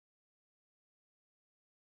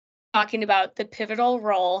talking about the pivotal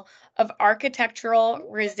role of architectural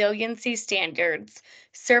resiliency standards,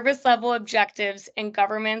 service level objectives, and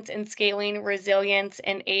governments in scaling resilience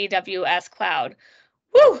in AWS cloud.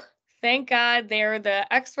 Woo! Thank God they're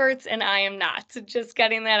the experts and I am not. Just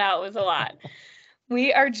getting that out was a lot.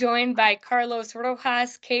 We are joined by Carlos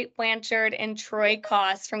Rojas, Kate Blanchard, and Troy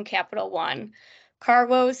Koss from Capital One.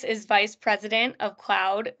 Carlos is Vice President of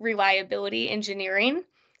Cloud Reliability Engineering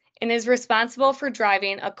and is responsible for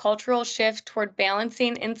driving a cultural shift toward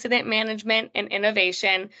balancing incident management and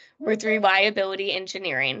innovation with reliability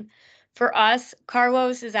engineering. For us,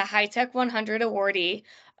 Carlos is a HITEC 100 awardee,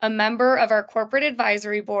 a member of our corporate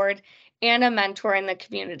advisory board, and a mentor in the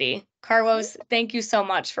community. Carlos, thank you so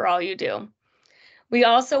much for all you do. We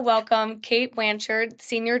also welcome Kate Blanchard,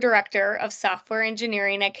 Senior Director of Software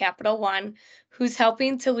Engineering at Capital One, who's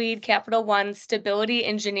helping to lead Capital One's Stability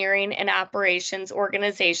Engineering and Operations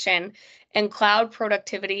organization and Cloud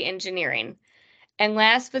Productivity Engineering. And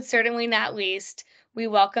last but certainly not least, we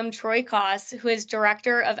welcome Troy Koss, who is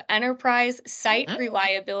Director of Enterprise Site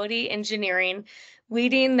Reliability Engineering,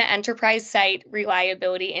 leading the Enterprise Site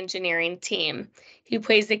Reliability Engineering team. He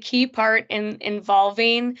plays a key part in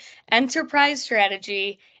involving enterprise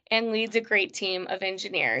strategy and leads a great team of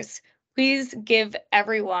engineers. Please give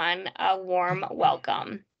everyone a warm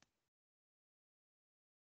welcome.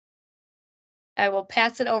 I will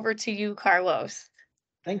pass it over to you, Carlos.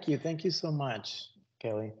 Thank you. Thank you so much,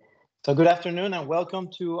 Kelly. So good afternoon and welcome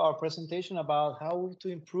to our presentation about how to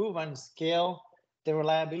improve and scale the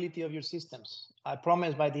reliability of your systems. I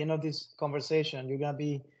promise by the end of this conversation, you're going to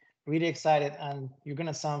be really excited and you're going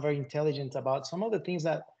to sound very intelligent about some of the things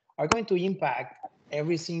that are going to impact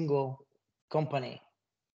every single company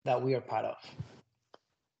that we are part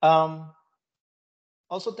of.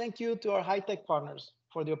 Also, thank you to our HITEC partners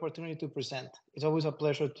for the opportunity to present. It's always a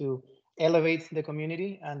pleasure to elevate the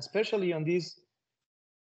community, and especially on these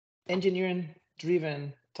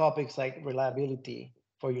engineering-driven topics like reliability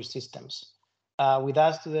for your systems. With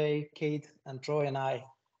us today, Kate and Troy and I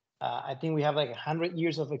think we have like 100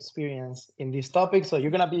 years of experience in this topic, so you're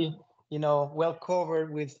gonna be, well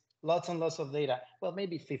covered with lots and lots of data. Well,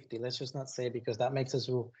 maybe 50. Let's just not say because that makes us,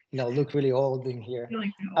 look really old in here.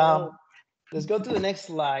 Let's go to the next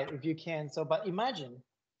slide if you can. So, but imagine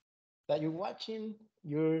that you're watching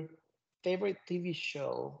your favorite TV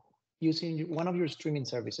show using one of your streaming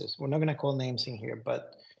services. We're not going to call names in here,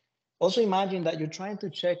 but also imagine that you're trying to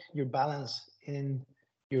check your balance in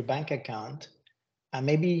your bank account and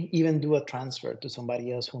maybe even do a transfer to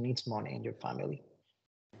somebody else who needs money in your family.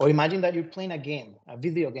 Or imagine that you're playing a game, a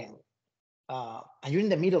video game, and you're in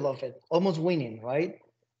the middle of it, almost winning, right?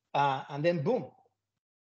 And then boom,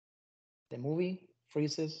 the movie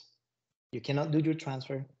freezes. You cannot do your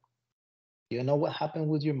transfer. You don't know what happened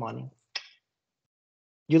with your money.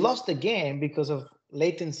 You lost the game because of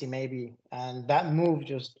latency, maybe, and that move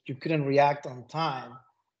just you couldn't react on time.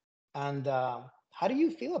 And how do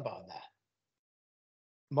you feel about that?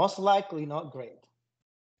 Most likely not great.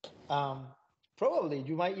 Probably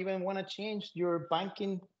you might even want to change your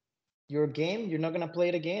banking, your game. You're not going to play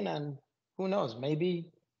it again, and who knows? Maybe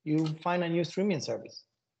you find a new streaming service.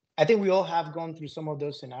 I think we all have gone through some of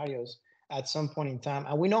those scenarios at some point in time,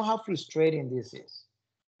 and we know how frustrating this is,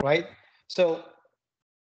 right? So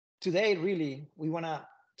today, really, we want to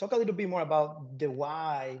talk a little bit more about the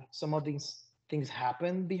why some of these things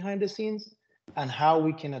happen behind the scenes and how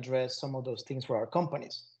we can address some of those things for our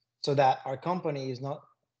companies so that our company is not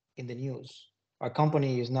in the news. Our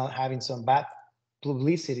company is not having some bad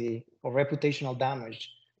publicity or reputational damage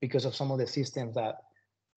because of some of the systems that,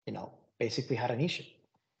 basically had an issue.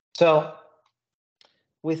 So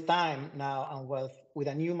with time now and with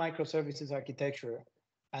a new microservices architecture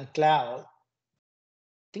and cloud,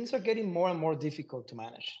 things are getting more and more difficult to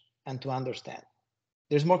manage and to understand.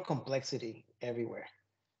 There's more complexity everywhere.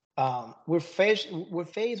 We're faced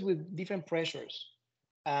with different pressures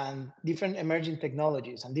and different emerging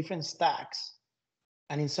technologies and different stacks.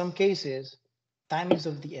 And in some cases, time is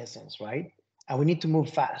of the essence, right? And we need to move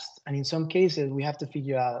fast. And in some cases, we have to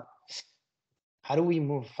figure out how do we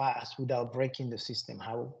move fast without breaking the system?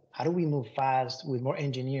 How do we move fast with more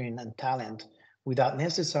engineering and talent without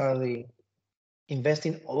necessarily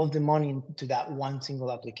investing all of the money into that one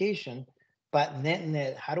single application? But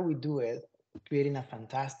net, how do we do it creating a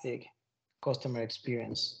fantastic customer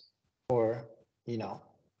experience for,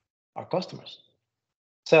 our customers?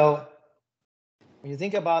 So when you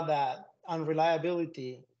think about that,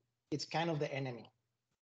 unreliability, it's kind of the enemy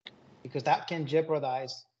because that can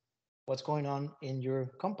jeopardize what's going on in your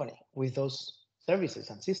company with those services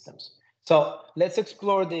and systems. So let's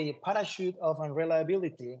explore the parachute of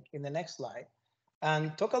unreliability in the next slide.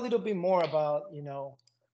 and talk a little bit more about,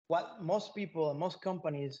 what most people and most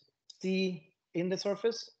companies see in the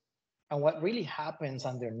surface and what really happens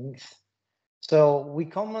underneath. So we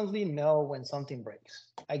commonly know when something breaks.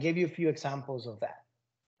 I gave you a few examples of that,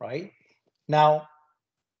 right? Now,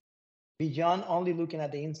 beyond only looking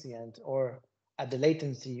at the incident or at the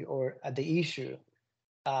latency or at the issue,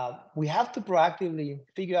 we have to proactively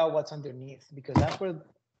figure out what's underneath, because that's where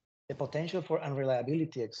the potential for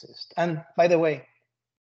unreliability exists. And by the way,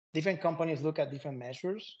 different companies look at different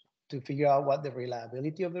measures to figure out what the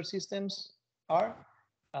reliability of their systems are.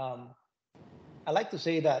 I like to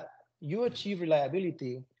say that you achieve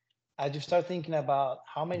reliability as you start thinking about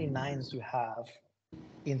how many nines you have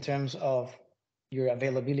in terms of your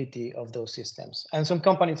availability of those systems. And some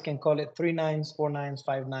companies can call it 3 nines, 4 nines,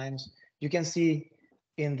 5 nines. You can see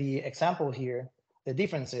in the example here the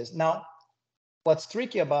differences. Now, what's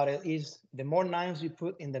tricky about it is the more nines you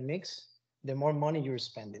put in the mix, the more money you're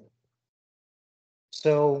spending.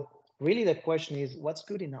 So really the question is, what's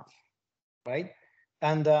good enough, right?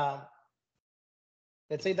 And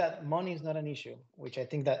let's say that money is not an issue, which I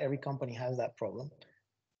think that every company has that problem.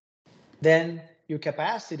 Then your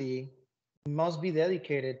capacity must be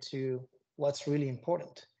dedicated to what's really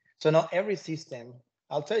important. So not every system,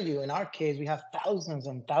 I'll tell you, in our case, we have thousands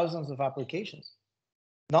and thousands of applications.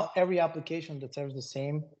 Not every application deserves the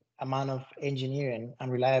same amount of engineering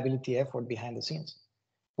and reliability effort behind the scenes.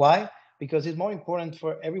 Why? Because it's more important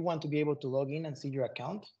for everyone to be able to log in and see your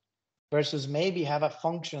account versus maybe have a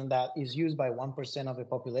function that is used by 1% of the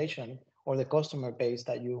population or the customer base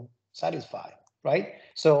that you satisfy, right?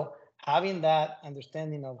 So having that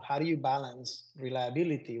understanding of how do you balance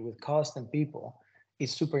reliability with cost and people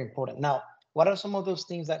is super important. Now, what are some of those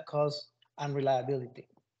things that cause unreliability?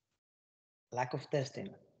 Lack of testing.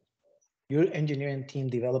 Your engineering team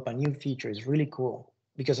develop a new feature, is really cool.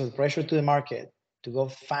 Because of the pressure to the market to go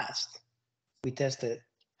fast, we test it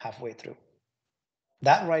halfway through.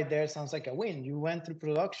 That right there sounds like a win. You went through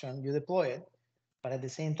production, you deploy it, but at the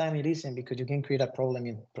same time it isn't, because you can create a problem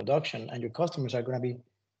in production and your customers are going to be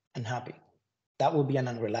unhappy. That will be an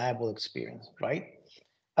unreliable experience, right?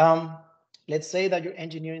 Let's say that your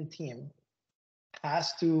engineering team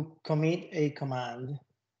has to commit a command,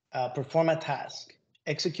 perform a task,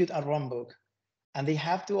 execute a runbook, and they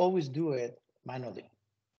have to always do it manually.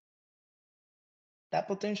 That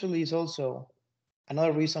potentially is also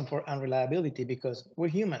another reason for unreliability, because we're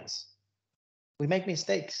humans. We make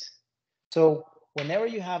mistakes. So whenever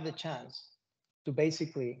you have the chance to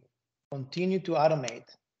basically continue to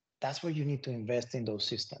automate, that's where you need to invest in those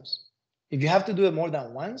systems. If you have to do it more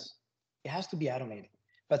than once, it has to be automated.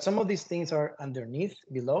 But some of these things are underneath,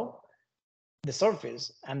 below the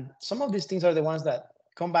surface, and some of these things are the ones that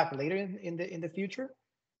come back later in the future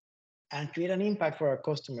and create an impact for our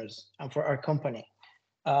customers and for our company.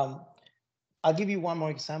 I'll give you one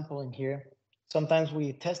more example in here. Sometimes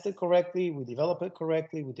we test it correctly, we develop it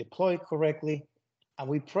correctly, we deploy it correctly, and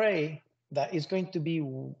we pray that it's going to be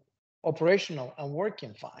operational and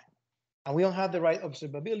working fine. And we don't have the right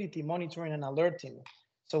observability, monitoring, and alerting.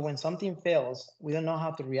 So when something fails, we don't know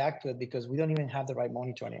how to react to it because we don't even have the right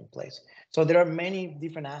monitoring in place. So there are many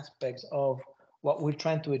different aspects of what we're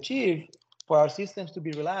trying to achieve for our systems to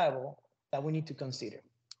be reliable that we need to consider.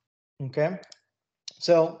 Okay?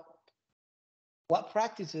 So what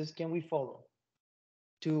practices can we follow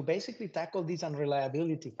to basically tackle this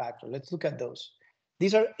unreliability factor? Let's look at those.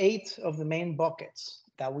 These are 8 of the main buckets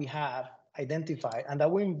that we have identified and that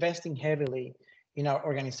we're investing heavily in our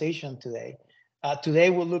organization today. Today,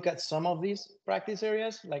 we'll look at some of these practice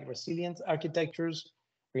areas like resilient architectures,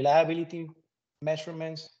 reliability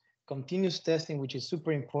measurements, continuous testing, which is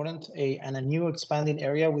super important, and a new expanding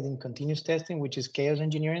area within continuous testing, which is chaos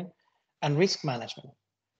engineering, and risk management.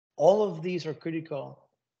 All of these are critical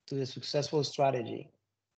to the successful strategy,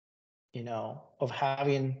 of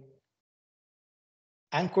having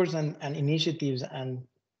anchors and initiatives and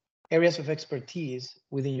areas of expertise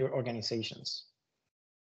within your organizations.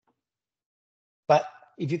 But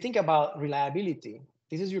if you think about reliability,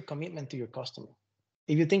 this is your commitment to your customer.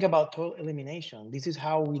 If you think about total elimination, this is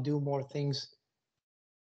how we do more things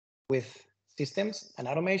with systems and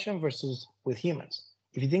automation versus with humans.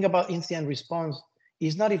 If you think about incident response,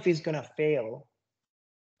 it's not if it's going to fail,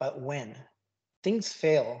 but when. Things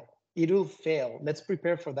fail, it will fail. Let's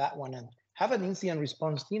prepare for that one and have an incident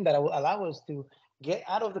response team that will allow us to get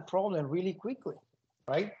out of the problem really quickly,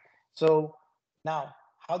 right? So now,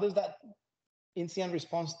 how does that incident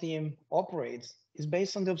response team operates is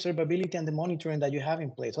based on the observability and the monitoring that you have in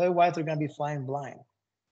place. Otherwise, they're going to be flying blind.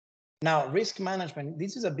 Now, risk management,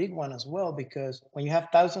 this is a big one as well, because when you have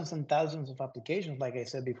thousands and thousands of applications, like I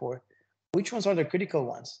said before, Which ones are the critical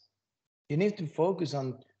ones? You need to focus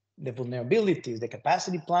on the vulnerabilities, the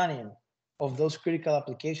capacity planning of those critical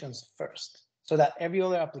applications first, so that every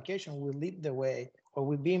other application will lead the way or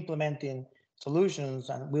will be implementing solutions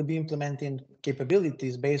and will be implementing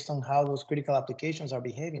capabilities based on how those critical applications are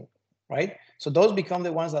behaving, right? So those become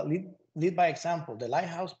the ones that lead by example, the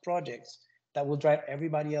lighthouse projects that will drive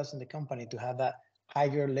everybody else in the company to have that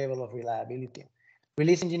higher level of reliability.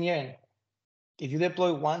 Release engineering. If you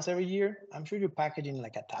deploy once every year, I'm sure you're packaging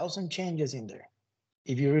like 1,000 changes in there.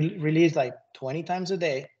 If you release like 20 times a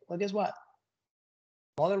day, well, guess what?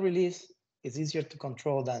 Smaller release is easier to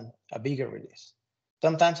control than a bigger release.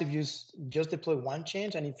 Sometimes if you just deploy one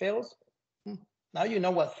change and it fails, now you know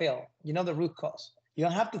what failed. You know the root cause. You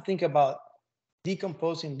don't have to think about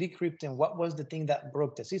decomposing, decrypting what was the thing that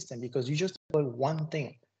broke the system, because you just deploy one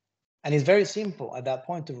thing. And it's very simple at that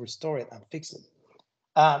point to restore it and fix it.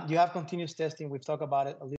 You have continuous testing. We've talked about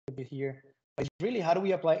it a little bit here. But really, how do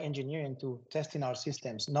we apply engineering to testing our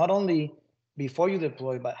systems? Not only before you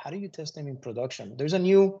deploy, but how do you test them in production? There's a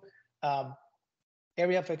new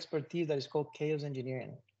area of expertise that is called chaos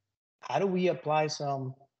engineering. How do we apply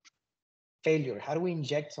some failure? How do we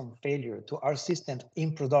inject some failure to our systems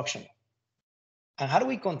in production? And how do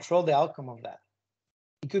we control the outcome of that?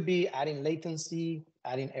 It could be adding latency,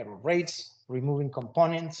 adding error rates, removing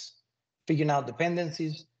components, figuring out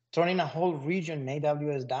dependencies, turning a whole region in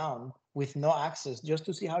AWS down with no access just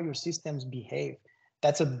to see how your systems behave.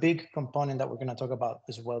 That's a big component that we're going to talk about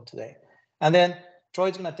as well today. And then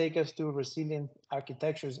Troy's going to take us to resilient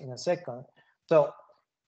architectures in a second. So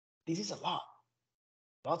this is a lot.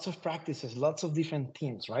 Lots of practices, lots of different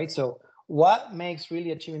teams, right? So what makes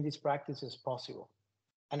really achieving these practices possible?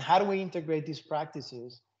 And how do we integrate these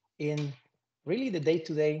practices in really the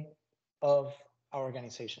day-to-day of our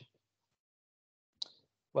organization?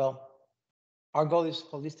 Well, our goal is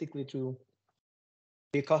holistically to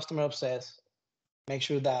be customer obsessed, make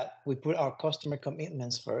sure that we put our customer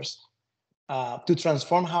commitments first, to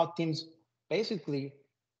transform how teams basically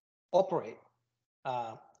operate.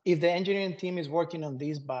 If the engineering team is working on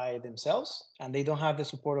this by themselves and they don't have the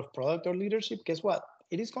support of product or leadership, guess what?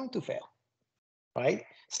 It is going to fail, right?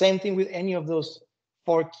 Same thing with any of those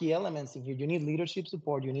 4 key elements in here. You need leadership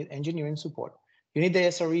support, you need engineering support. You need the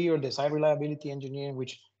SRE or the site reliability engineering,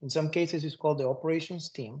 which in some cases is called the operations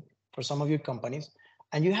team for some of your companies.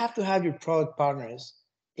 And you have to have your product partners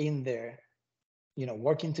in there,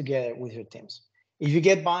 working together with your teams. If you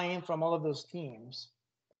get buy-in from all of those teams,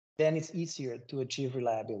 then it's easier to achieve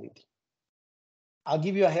reliability. I'll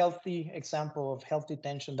give you a healthy example of healthy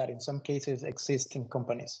tension that in some cases exists in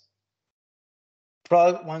companies.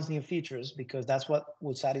 Product wants new features because that's what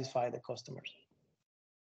will satisfy the customers.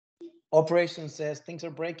 Operations says things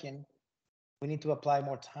are breaking. We need to apply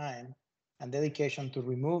more time and dedication to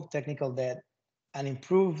remove technical debt and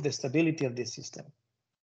improve the stability of this system.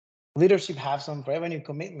 Leadership have some revenue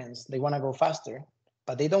commitments. They want to go faster,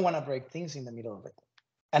 but they don't want to break things in the middle of it.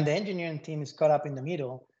 And the engineering team is caught up in the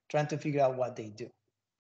middle trying to figure out what they do.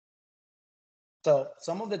 So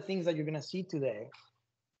some of the things that you're going to see today,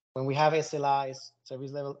 when we have SLIs,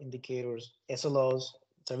 service level indicators, SLOs,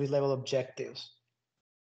 service level objectives,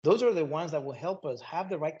 those are the ones that will help us have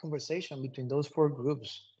the right conversation between those 4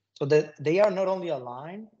 groups so that they are not only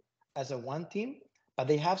aligned as a one team, but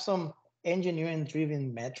they have some engineering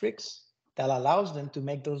driven metrics that allows them to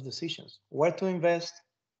make those decisions, where to invest,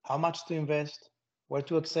 how much to invest, where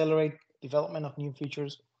to accelerate development of new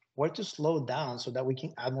features, where to slow down so that we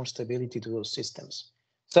can add more stability to those systems.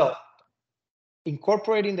 So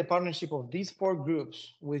incorporating the partnership of these 4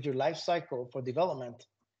 groups with your life cycle for development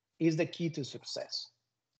is the key to success.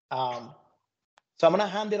 So I'm going to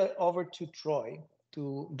hand it over to Troy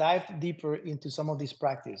to dive deeper into some of this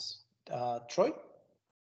practice. Troy?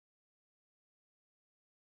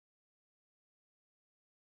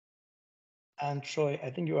 And Troy, I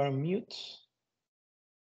think you are on mute.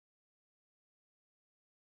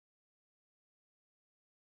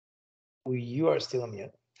 You are still on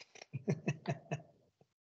mute.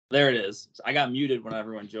 There it is. I got muted when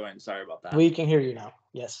everyone joined. Sorry about that. We can hear you now.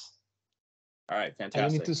 Yes. All right,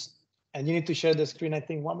 fantastic. And you need to share the screen, I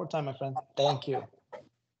think, one more time, my friend. Thank you.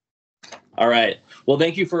 All right. Well,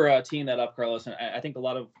 thank you for teeing that up, Carlos. And I think a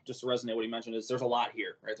lot of, just to resonate what you mentioned, is there's a lot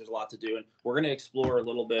here, right? There's a lot to do. And we're going to explore a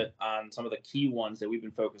little bit on some of the key ones that we've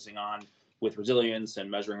been focusing on with resilience and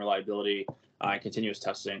measuring reliability and continuous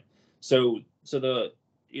testing. So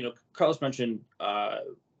Carlos mentioned,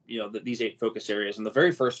 these 8 focus areas. And the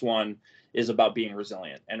very first one is about being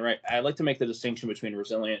resilient. And I like to make the distinction between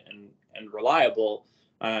resilient and reliable,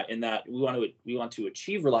 in that we want to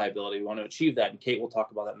achieve reliability. We want to achieve that, and Kate will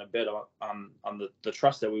talk about that in a bit on the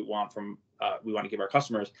trust that we want to give our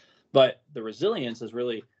customers. But the resilience is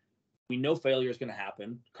really, we know failure is going to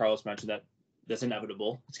happen. Carlos mentioned that that's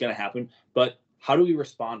inevitable. It's going to happen. But how do we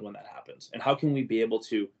respond when that happens? And how can we be able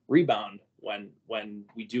to rebound when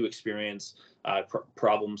we do experience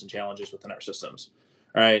problems and challenges within our systems?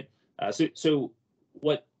 All right. So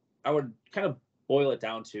what I would kind of boil it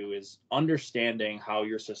down to is understanding how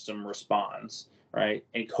your system responds, right,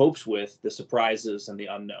 and copes with the surprises and the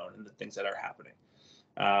unknown and the things that are happening.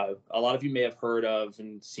 A lot of you may have heard of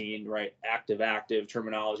and seen, right, active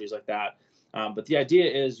terminologies like that. But the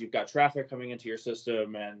idea is you've got traffic coming into your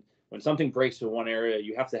system, and when something breaks in one area,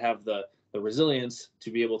 you have to have the resilience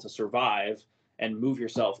to be able to survive and move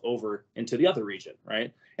yourself over into the other region,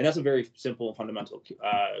 right? And that's a very simple and fundamental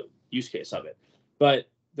use case of it. But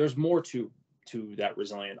there's more to that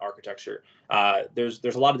resilient architecture. There's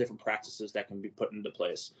a lot of different practices that can be put into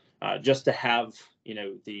place just to have, you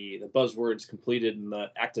know, the buzzwords completed and the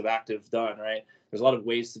active done, right? There's a lot of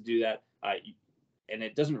ways to do that, and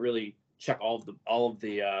it doesn't really check all of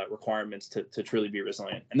the requirements to truly be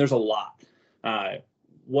resilient. And there's a lot.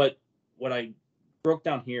 What I broke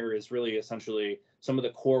down here is really essentially some of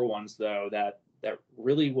the core ones, though, that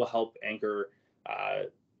really will help anchor,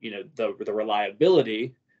 you know, the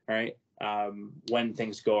reliability, right? When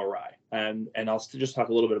things go awry. And I'll just talk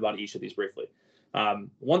a little bit about each of these briefly.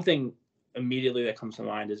 One thing immediately that comes to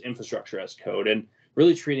mind is infrastructure as code, and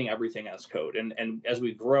really treating everything as code. And as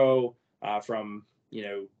we grow from, you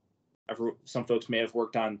know, some folks may have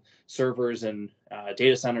worked on servers and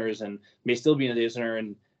data centers and may still be in a data center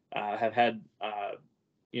and have had,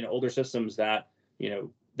 you know, older systems that, you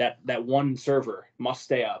know, that one server must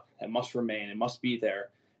stay up, it must remain, it must be there.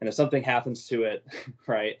 And if something happens to it,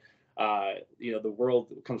 right, you know, the world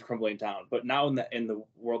comes crumbling down. But now in the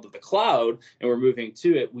world of the cloud, and we're moving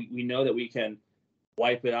to it, we know that we can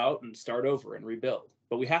wipe it out and start over and rebuild.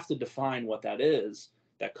 But we have to define what that is,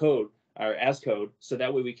 that code, or as code, so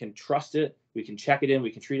that way we can trust it, we can check it in,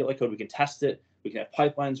 we can treat it like code, we can test it, we can have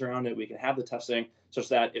pipelines around it, we can have the testing, such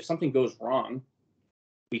that if something goes wrong,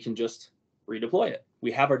 we can just redeploy it.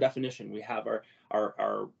 We have our definition, we have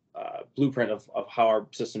our blueprint of how our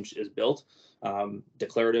system is built,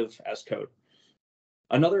 declarative as code.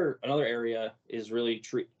 Another area is really,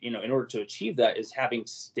 you know, in order to achieve that is having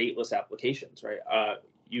stateless applications, right?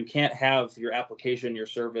 You can't have your application, your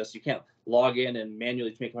service, you can't log in and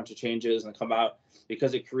manually make a bunch of changes and come out,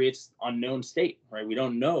 because it creates unknown state, right? We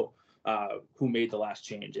don't know who made the last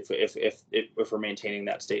change if we're maintaining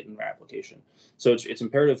that state in our application. So it's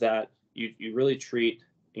imperative that you really treat,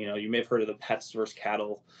 you know, you may have heard of the pets versus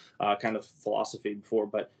cattle kind of philosophy before,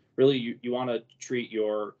 but really you want to treat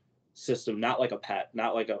your system not like a pet,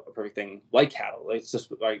 not like a perfect thing, like cattle. It's just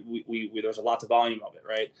like we there's a lot of volume of it,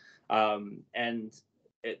 right? And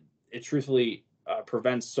it truthfully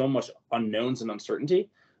prevents so much unknowns and uncertainty,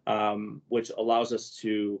 which allows us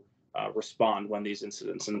to respond when these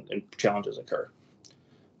incidents and challenges occur.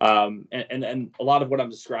 And a lot of what I'm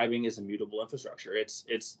describing is immutable infrastructure.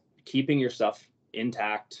 It's keeping your stuff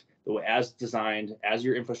intact the way as designed, as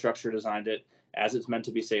your infrastructure designed it, as it's meant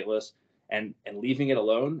to be stateless, and leaving it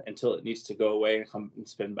alone until it needs to go away and come and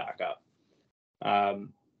spin back up.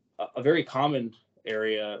 A very common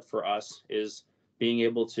area for us is being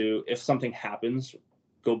able to, if something happens,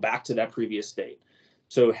 go back to that previous state.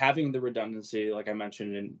 So having the redundancy, like I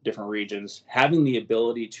mentioned, in different regions, having the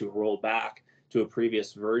ability to roll back to a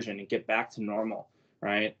previous version and get back to normal,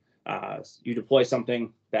 right? You deploy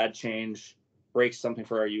something, bad change, breaks something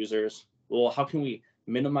for our users. Well, how can we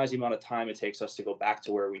minimize the amount of time it takes us to go back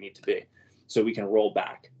to where we need to be so we can roll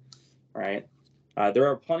back, right? There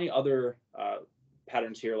are plenty other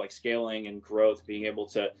patterns here, like scaling and growth, being able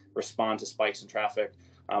to respond to spikes in traffic.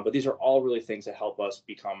 But these are all really things that help us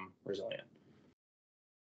become resilient.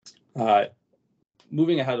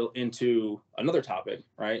 Moving ahead into another topic,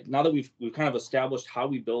 right? Now that we've kind of established how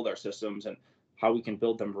we build our systems and how we can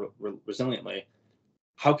build them resiliently,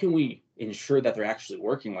 how can we ensure that they're actually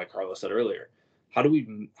working, like Carlos said earlier? How do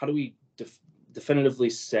we definitively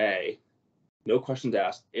say, no questions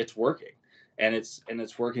asked, it's working, and it's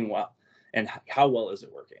working well? And how well is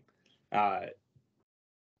it working?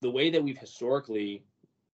 The way that we've historically,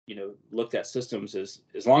 you know, looked at systems is,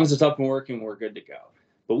 as long as it's up and working, we're good to go.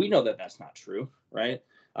 But we know that that's not true, right?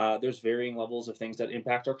 There's varying levels of things that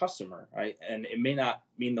impact our customer, right? And it may not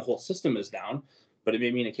mean the whole system is down, but it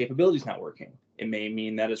may mean a capability is not working. It may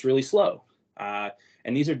mean that it's really slow.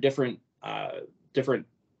 And these are different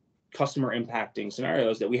customer impacting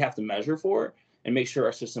scenarios that we have to measure for and make sure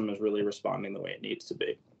our system is really responding the way it needs to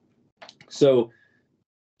be. So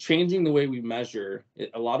changing the way we measure,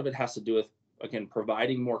 a lot of it has to do with, again,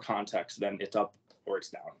 providing more context than it's up or it's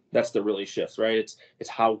down. That's the really shift, right? It's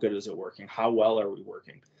how good is it working? How well are we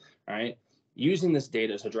working, right? Using this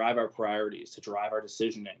data to drive our priorities, to drive our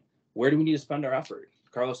decisioning. Where do we need to spend our effort?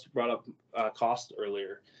 Carlos brought up cost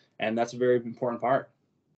earlier, and that's a very important part.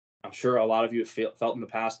 I'm sure a lot of you have felt in the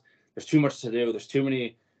past, there's too much to do. There's too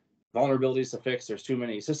many vulnerabilities to fix. There's too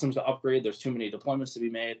many systems to upgrade. There's too many deployments to be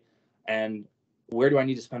made. And where do I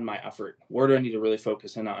need to spend my effort? Where do I need to really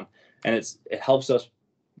focus in on? And it helps us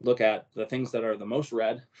look at the things that are the most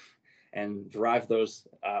red and drive those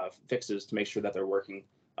fixes to make sure that they're working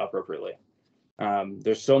appropriately.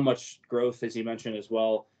 There's so much growth, as you mentioned as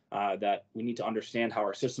well, that we need to understand how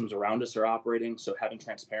our systems around us are operating. So having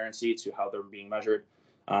transparency to how they're being measured,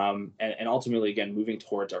 and ultimately, again, moving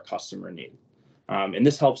towards our customer need. And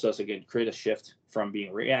this helps us, again, create a shift from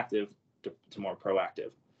being reactive to more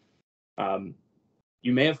proactive.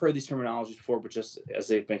 You may have heard these terminologies before, but just as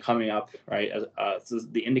they've been coming up, right? So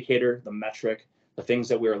the indicator, the metric, the things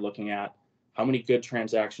that we are looking at, how many good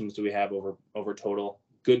transactions do we have over total?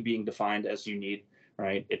 Good being defined as you need,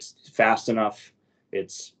 right? It's fast enough,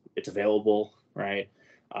 it's available, right?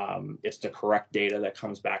 It's the correct data that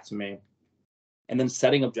comes back to me. And then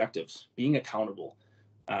setting objectives, being accountable,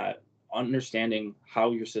 understanding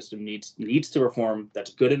how your system needs to perform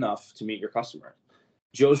that's good enough to meet your customer.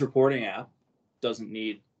 Joe's reporting app doesn't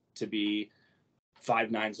need to be 5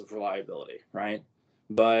 nines of reliability, right?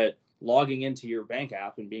 But logging into your bank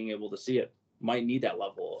app and being able to see it might need that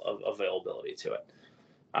level of availability to it.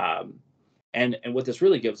 And what this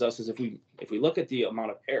really gives us is if we look at the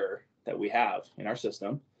amount of error that we have in our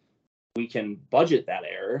system, we can budget that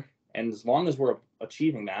error, and as long as we're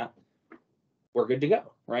achieving that, we're good to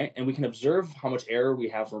go, right? And we can observe how much error we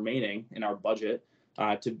have remaining in our budget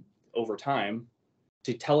to over time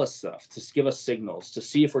to tell us stuff, to give us signals, to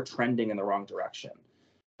see if we're trending in the wrong direction,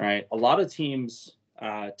 right? A lot of teams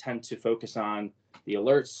tend to focus on the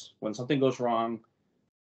alerts when something goes wrong,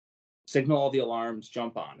 signal all the alarms,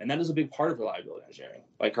 jump on. And that is a big part of reliability engineering.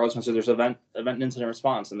 Like Carlos mentioned, there's event and incident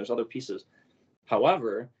response, and there's other pieces.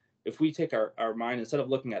 However, if we take our mind, instead of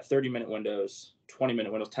looking at 30-minute windows,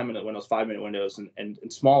 20-minute windows, 10-minute windows, 5-minute windows, and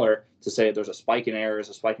smaller to say there's a spike in errors,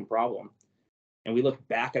 a spike in problem, and we look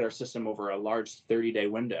back at our system over a large 30-day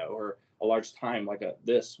window or a large time like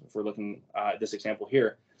this, if we're looking at this example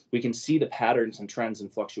here, we can see the patterns and trends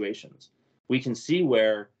and fluctuations. We can see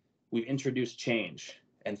where we've introduced change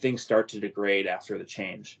and things start to degrade after the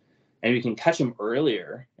change. And we can catch them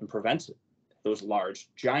earlier and prevent those large,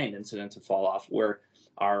 giant incidents to fall off where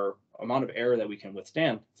our amount of error that we can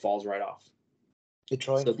withstand falls right off. Hey,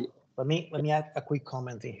 Troy, So let me add a quick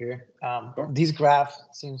comment in here. Sure. This graph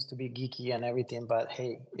seems to be geeky and everything, but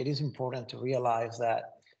hey, it is important to realize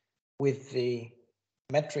that with the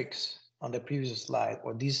metrics on the previous slide,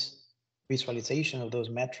 or this visualization of those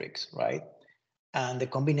metrics, right? And the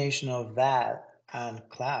combination of that and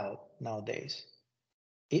cloud nowadays,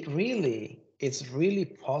 it's really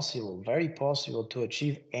possible, very possible to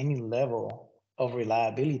achieve any level of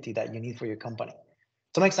reliability that you need for your company.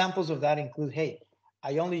 Some examples of that include, hey,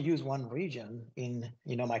 I only use one region in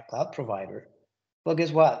my cloud provider. Well,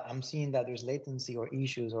 guess what? I'm seeing that there's latency or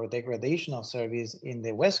issues or degradation of service in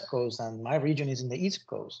the West Coast, and my region is in the East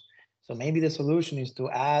Coast. So maybe the solution is to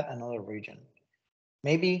add another region.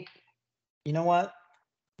 Maybe, you know what?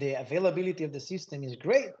 The availability of the system is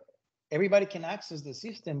great. Everybody can access the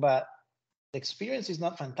system, but the experience is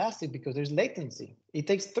not fantastic because there's latency. It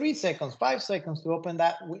takes 3 seconds, 5 seconds to open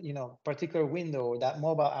that particular window or that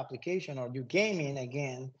mobile application, or you gaming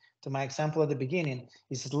again. To my example at the beginning,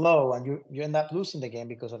 is slow and you end up losing the game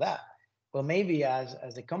because of that. Well, maybe as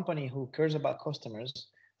a company who cares about customers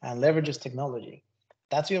and leverages technology,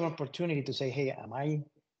 that's your opportunity to say, hey, am I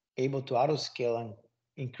able to auto scale and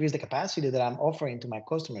increase the capacity that I'm offering to my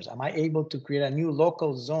customers? Am I able to create a new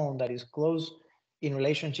local zone that is close in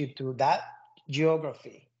relationship to that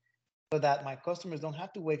geography, so that my customers don't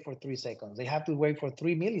have to wait for 3 seconds. They have to wait for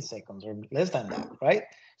 3 milliseconds or less than that, right?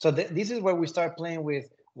 So this is where we start playing with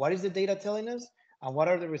what is the data telling us and what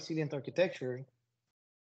are the resilient architecture,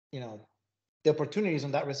 the opportunities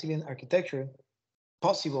on that resilient architecture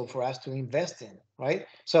possible for us to invest in, right?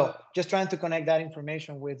 So just trying to connect that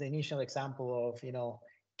information with the initial example of,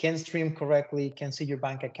 can stream correctly, can see your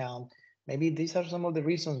bank account. Maybe these are some of the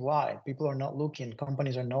reasons why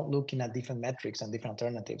companies are not looking at different metrics and different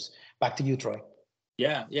alternatives. Back to you, Troy.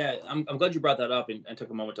 Yeah. I'm glad you brought that up and took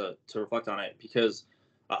a moment to reflect on it, because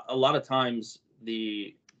a lot of times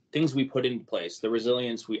the things we put into place, the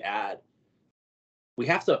resilience we add, we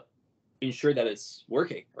have to ensure that it's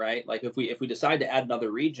working, right? Like if we decide to add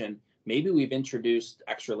another region, maybe we've introduced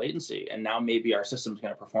extra latency, and now maybe our system's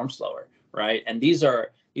going to perform slower, right? And these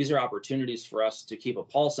are opportunities for us to keep a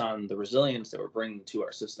pulse on the resilience that we're bringing to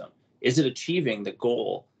our system. Is it achieving the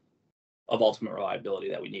goal of ultimate reliability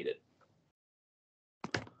that we needed?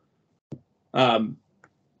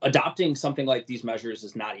 Adopting something like these measures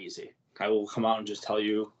is not easy. I will come out and just tell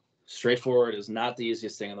you straightforward, is not the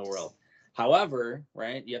easiest thing in the world. However,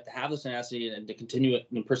 right, you have to have this tenacity and to continue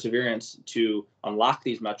in perseverance to unlock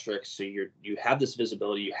these metrics. So you have this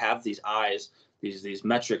visibility, you have these eyes, these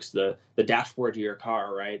metrics, the dashboard to your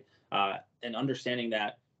car, right, and understanding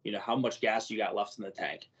that, you know, how much gas you got left in the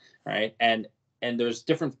tank, right, and there's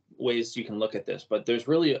different ways you can look at this, but there's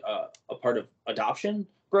really a part of adoption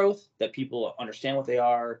growth that people understand what they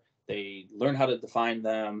are, they learn how to define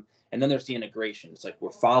them, and then there's the integration. It's like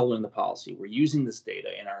we're following the policy, we're using this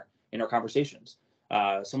data in our conversations.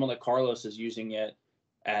 Someone like Carlos is using it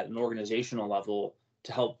at an organizational level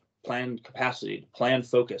to help plan capacity, plan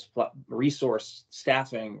focus, resource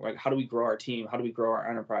staffing, right? How do we grow our team? How do we grow our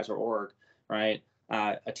enterprise or org, right?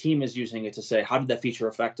 A team is using it to say, how did that feature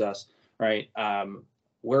affect us, right?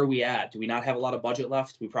 Where are we at? Do we not have a lot of budget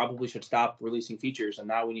left? We probably should stop releasing features, and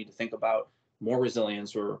now we need to think about more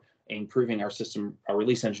resilience or improving our system, our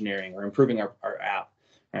release engineering, or improving our app,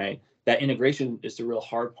 right? That integration is the real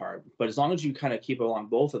hard part. But as long as you kind of keep along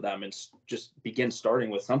both of them and just begin starting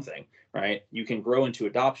with something, right, you can grow into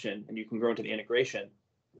adoption and you can grow into the integration,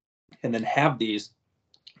 and then have these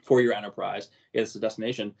for your enterprise as the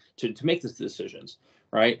destination to make these decisions,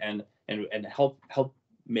 right, and help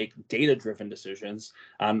make data-driven decisions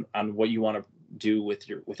on what you want to do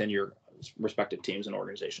within your respective teams and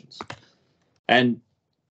organizations. And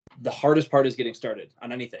the hardest part is getting started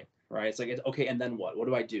on anything, right? It's like, okay, and then what? What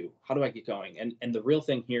do I do? How do I get going? And the real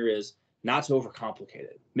thing here is not to overcomplicate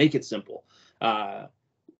it. Make it simple.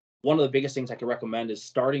 One of the biggest things I can recommend is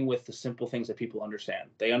starting with the simple things that people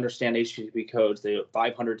understand. They understand HTTP codes. They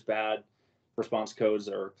 500's bad, response codes,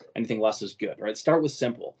 or anything less is good, right? Start with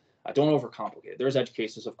simple. Don't overcomplicate it. There's edge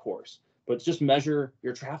cases, of course, but just measure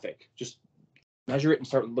your traffic. Just measure it and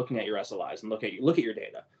start looking at your SLIs and look at your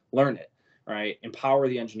data, learn it, right? Empower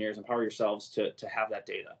the engineers, empower yourselves to have that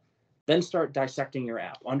data. Then start dissecting your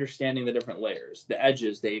app, understanding the different layers, the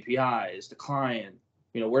edges, the APIs, the client.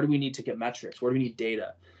 You know, where do we need to get metrics? Where do we need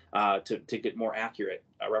data to get more accurate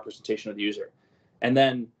representation of the user? And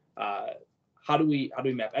then how do we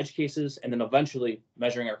map edge cases, and then eventually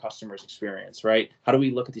measuring our customers' experience, right? How do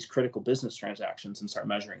we look at these critical business transactions and start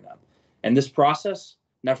measuring them? And this process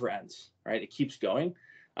never ends, right? It keeps going.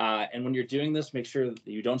 And when you're doing this, make sure that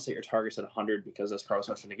you don't set your targets at 100, because as Carlos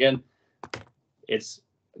mentioned again, it's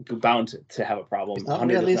bound to have a problem. It's not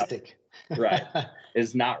realistic. Right.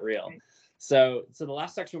 It's not real. So the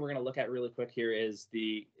last section we're going to look at really quick here is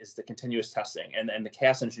the continuous testing and the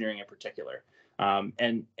chaos engineering in particular.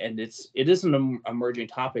 And it is an emerging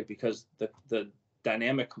topic because the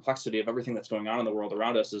dynamic complexity of everything that's going on in the world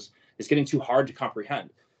around us is getting too hard to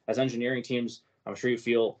comprehend. As engineering teams, I'm sure you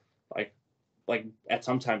feel like at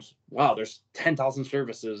sometimes, wow, there's 10,000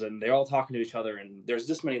 services and they're all talking to each other and there's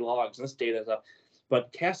this many logs and this data stuff.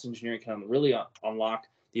 But chaos engineering can really unlock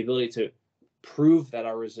the ability to prove that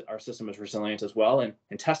our system is resilient as well and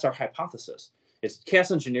test our hypothesis.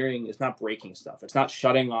 Chaos engineering is not breaking stuff. It's not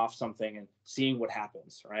shutting off something and seeing what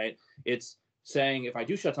happens, right? It's saying, if I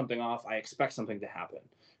do shut something off, I expect something to happen,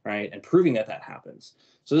 right? And proving that happens.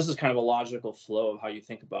 So this is kind of a logical flow of how you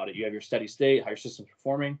think about it. You have your steady state, how your system's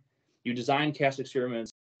performing. You design chaos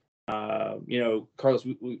experiments. Carlos,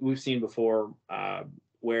 we've seen before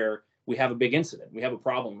where we have a big incident, we have a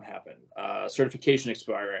problem happen, certification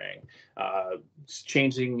expiring,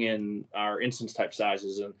 changing in our instance type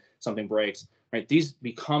sizes, and something breaks, right? These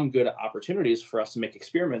become good opportunities for us to make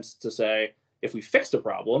experiments to say, if we fixed a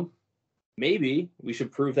problem, maybe we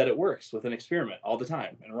should prove that it works with an experiment all the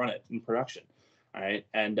time and run it in production, right?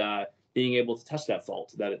 And being able to test that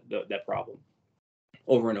fault, that problem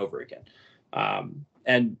over and over again.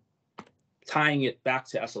 And tying it back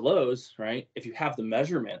to SLOs, right? If you have the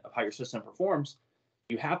measurement of how your system performs,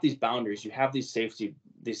 you have these boundaries, you have these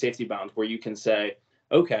safety bounds where you can say,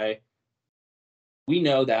 okay, we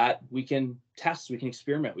know that we can test, we can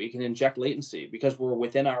experiment, we can inject latency because we're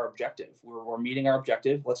within our objective. We're meeting our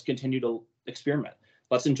objective. Let's continue to experiment.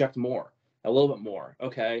 Let's inject more, a little bit more.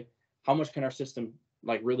 Okay, how much can our system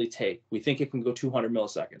really take? We think it can go 200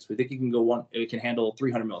 milliseconds. We think it can handle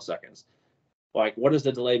 300 milliseconds. What is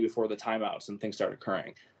the delay before the timeouts and things start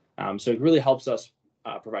occurring? So it really helps us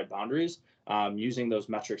provide boundaries using those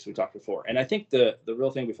metrics we talked before. And I think the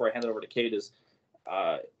real thing before I hand it over to Kate is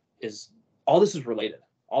all this is related.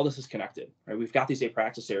 All this is connected, right? We've got these 8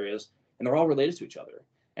 practice areas and they're all related to each other.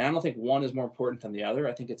 And I don't think one is more important than the other.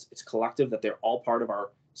 I think it's collective, that they're all part of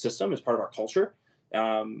our system, it's part of our culture,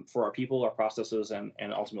 for our people, our processes, and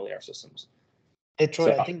ultimately our systems. Hey,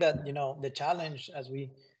 Troy, So, I think that, the challenge as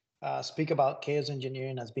we speak about chaos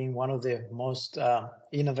engineering as being one of the most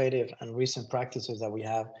innovative and recent practices that we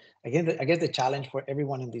have, again, I guess the challenge for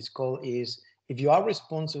everyone in this call is, if you are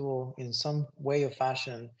responsible in some way or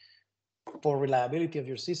fashion for reliability of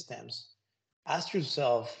your systems, ask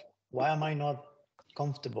yourself, why am I not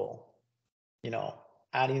comfortable,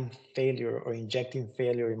 adding failure or injecting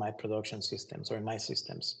failure in my production systems or in my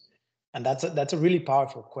systems? And that's a really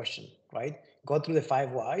powerful question, right? Go through the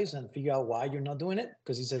 5 whys and figure out why you're not doing it,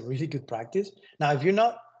 because it's a really good practice. Now, if you're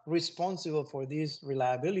not responsible for this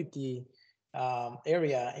reliability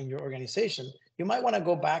area in your organization, you might want to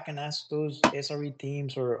go back and ask those SRE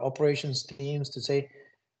teams or operations teams to say,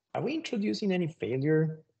 are we introducing any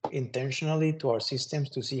failure intentionally to our systems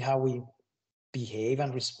to see how we behave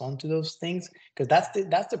and respond to those things? Because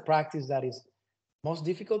that's the practice that is most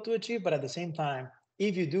difficult to achieve, but at the same time,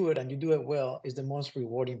 if you do it and you do it well, is the most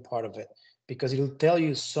rewarding part of it, because it'll tell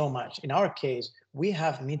you so much. In our case, we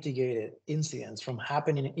have mitigated incidents from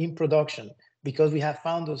happening in production because we have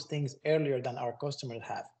found those things earlier than our customers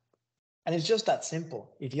have. And it's just that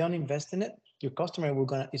simple. If you don't invest in it, your customer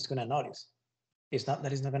is gonna notice. It's not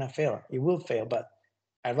that it's not gonna fail. It will fail, but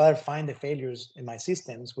I'd rather find the failures in my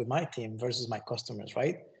systems with my team versus my customers,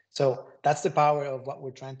 right? So that's the power of what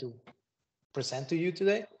we're trying to present to you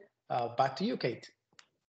today. Back to you, Kate.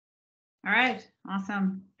 All right,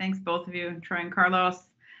 awesome. Thanks both of you, Troy and Carlos.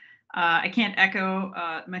 I can't echo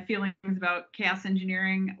my feelings about chaos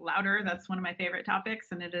engineering louder. That's one of my favorite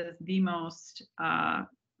topics, and it is the most, I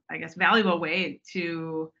guess, valuable way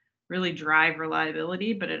to really drive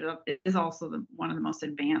reliability, but it is also one of the most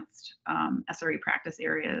advanced SRE practice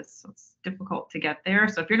areas. So it's difficult to get there.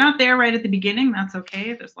 So if you're not there right at the beginning, that's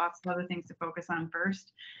okay. There's lots of other things to focus on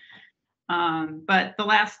first. But the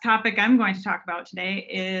last topic I'm going to talk about today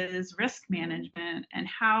is risk management, and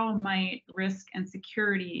how might risk and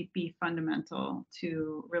security be fundamental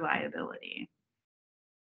to reliability.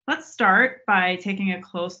 Let's start by taking a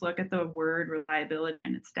close look at the word reliability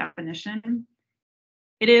and its definition.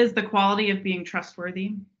 It is the quality of being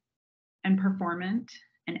trustworthy and performant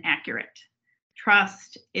and accurate.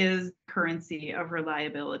 Trust is the currency of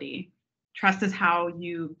reliability. Trust is how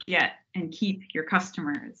you get and keep your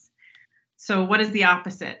customers. So what is the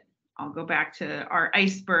opposite? I'll go back to our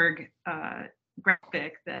iceberg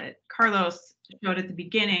graphic that Carlos showed at the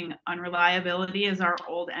beginning. Unreliability is our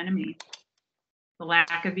old enemy. The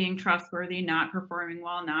lack of being trustworthy, not performing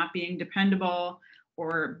well, not being dependable,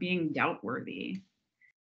 or being doubtworthy.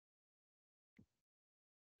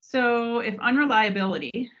 So if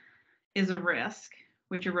unreliability is a risk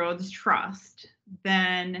which erodes trust,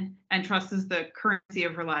 and trust is the currency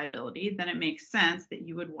of reliability, then it makes sense that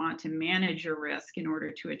you would want to manage your risk in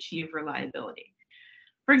order to achieve reliability.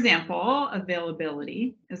 For example,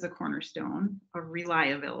 availability is a cornerstone of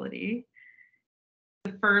reliability,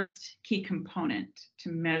 the first key component to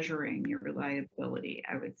measuring your reliability,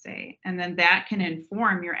 I would say. And then that can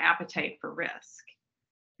inform your appetite for risk.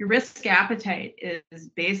 Your risk appetite is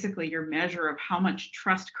basically your measure of how much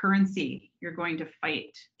trust currency you're going to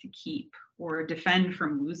fight to keep or defend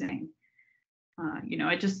from losing.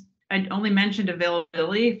 I only mentioned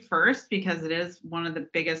availability first because it is one of the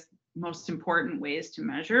biggest, most important ways to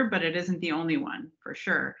measure, but it isn't the only one for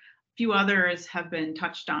sure. A few others have been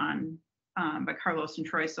touched on by Carlos and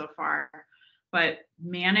Troy so far. But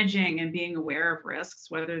managing and being aware of risks,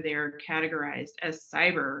 whether they're categorized as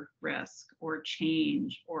cyber risk or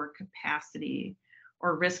change or capacity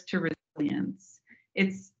or risk to resilience,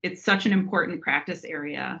 it's such an important practice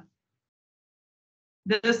area.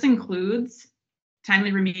 This includes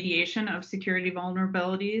timely remediation of security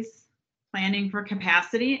vulnerabilities, planning for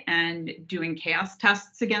capacity and doing chaos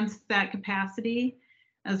tests against that capacity,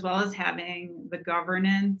 as well as having the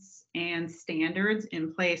governance and standards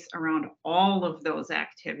in place around all of those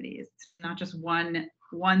activities. It's not just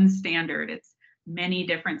one standard, it's many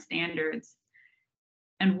different standards.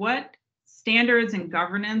 And what standards and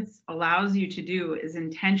governance allows you to do is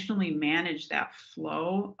intentionally manage that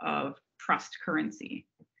flow of trust currency.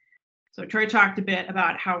 So Troy talked a bit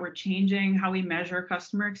about how we're changing how we measure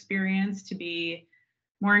customer experience to be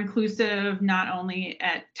more inclusive, not only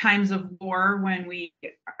at times of war when we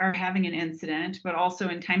are having an incident, but also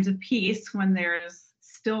in times of peace when there's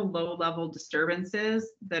still low-level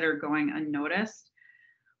disturbances that are going unnoticed.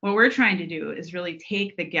 What we're trying to do is really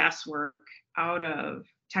take the guesswork out of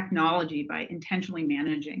technology by intentionally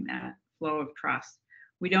managing that flow of trust.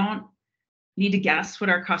 We don't need to guess what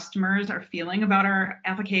our customers are feeling about our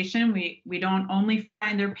application. We don't only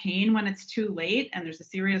find their pain when it's too late and there's a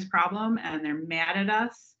serious problem and they're mad at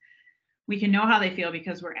us. We can know how they feel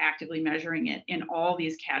because we're actively measuring it in all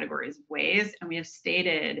these categories of ways. And we have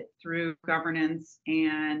stated through governance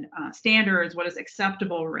and standards what is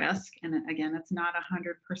acceptable risk. And again, it's not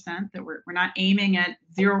 100% that we're not aiming at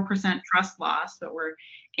 0% trust loss, but we're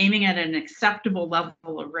aiming at an acceptable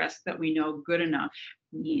level of risk that we know good enough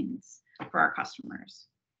means for our customers.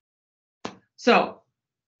 So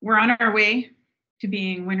we're on our way to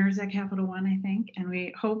being winners at Capital One, I think, and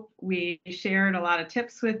we hope we shared a lot of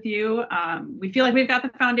tips with you. We feel like we've got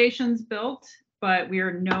the foundations built, but we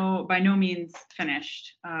are by no means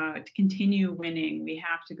finished. To continue winning, we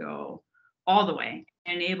have to go all the way,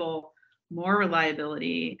 enable more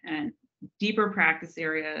reliability and deeper practice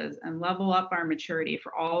areas, and level up our maturity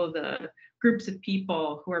for all of the groups of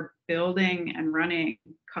people who are building and running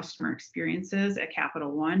customer experiences at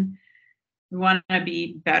Capital One. We want to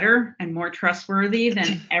be better and more trustworthy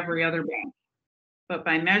than every other bank. But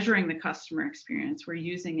by measuring the customer experience, we're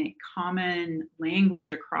using a common language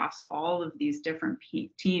across all of these different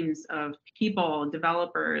teams of people,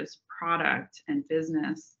 developers, product, and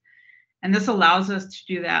business. And this allows us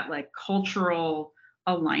to do that like cultural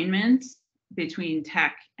alignment between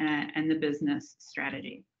tech and the business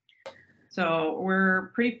strategy. So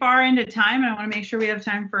we're pretty far into time, and I want to make sure we have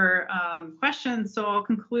time for questions. So I'll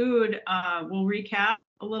conclude. We'll recap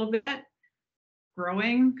a little bit.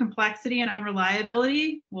 Growing complexity and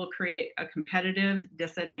unreliability will create a competitive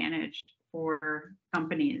disadvantage for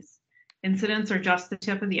companies. Incidents are just the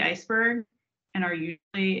tip of the iceberg and are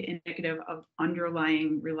usually indicative of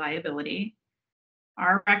underlying reliability.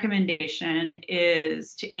 Our recommendation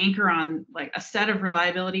is to anchor on like a set of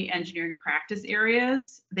reliability engineering practice areas.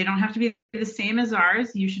 They don't have to be the same as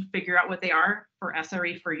ours. You should figure out what they are for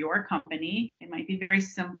SRE for your company. It might be very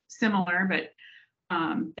similar, but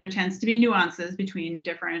there tends to be nuances between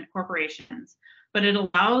different corporations. But it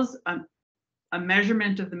allows a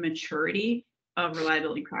measurement of the maturity of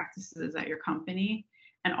reliability practices at your company,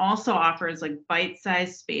 and also offers like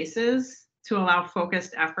bite-sized spaces to allow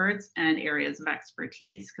focused efforts and areas of expertise,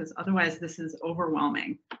 because otherwise this is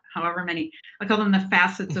overwhelming. However many, I call them the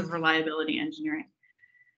facets of reliability engineering.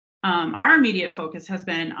 Our immediate focus has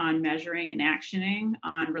been on measuring and actioning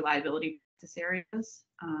on reliability practice areas,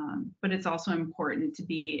 but it's also important to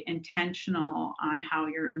be intentional on how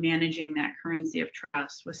you're managing that currency of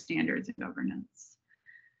trust with standards and governance.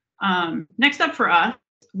 Next up for us,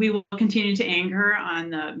 we will continue to anchor on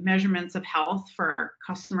the measurements of health for our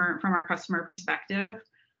customer, from our customer perspective.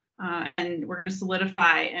 And we're going to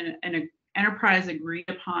solidify an enterprise agreed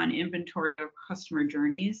upon inventory of customer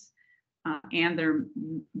journeys and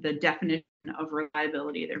the definition of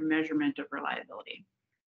reliability, their measurement of reliability.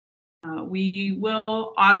 We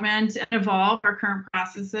will augment and evolve our current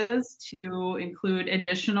processes to include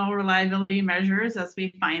additional reliability measures as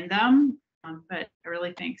we find them. But I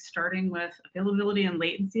really think starting with availability and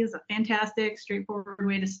latency is a fantastic, straightforward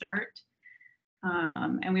way to start.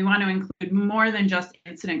 And we want to include more than just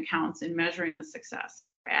incident counts in measuring the success,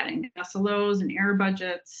 adding SLOs and error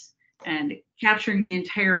budgets and capturing the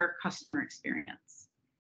entire customer experience.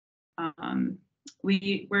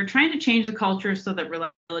 We're trying to change the culture so that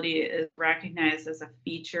reliability is recognized as a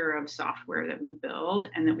feature of software that we build,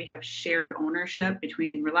 and that we have shared ownership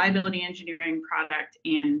between reliability engineering, product,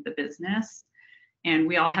 and the business. And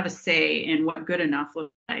we all have a say in what good enough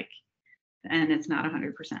looks like. And it's not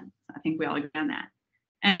 100%. I think we all agree on that.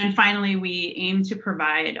 And finally, we aim to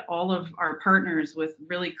provide all of our partners with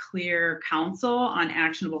really clear counsel on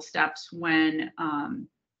actionable steps when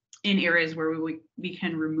in areas where we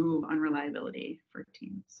can remove unreliability for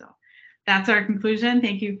teams. So that's our conclusion.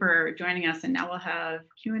 Thank you for joining us. And now we'll have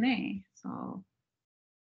Q&A. So I'll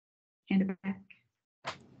hand it back.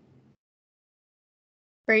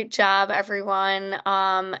 Great job, everyone.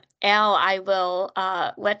 Al, I will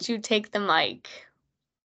let you take the mic.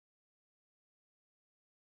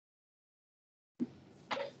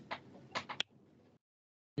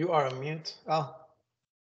 You are on mute. Oh.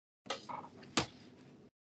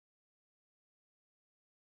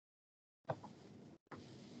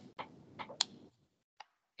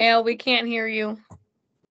 Al, we can't hear you.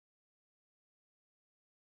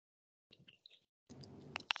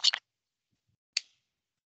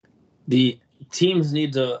 The teams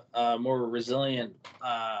need a more resilient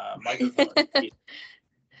microphone.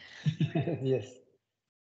 Yes.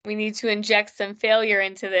 We need to inject some failure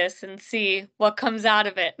into this and see what comes out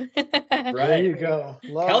of it. Right. There you go.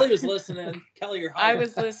 Love Kelly it. was listening. Kelly, you're I hired.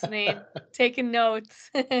 was listening, taking notes.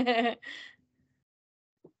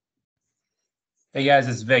 Hey guys,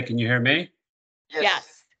 it's Vic. Can you hear me?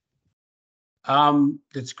 Yes.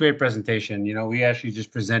 It's a great presentation. You know, we actually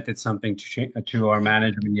just presented something to our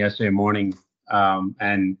management yesterday morning,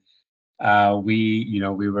 and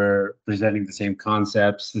we were presenting the same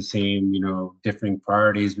concepts, the same, differing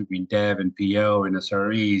priorities between dev and PO and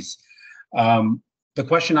SREs. The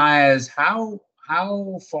question I have is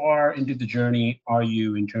how far into the journey are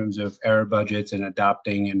you in terms of error budgets and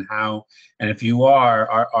adopting, and if you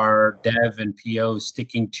are dev and PO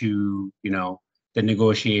sticking to, the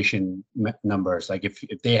negotiation numbers? Like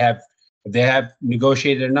if they have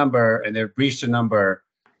negotiated a number and they've breached a number,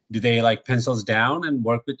 do they like pencils down and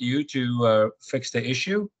work with you to fix the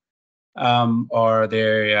issue, or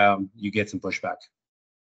you get some pushback?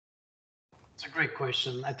 It's a great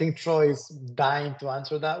question. I think Troy is dying to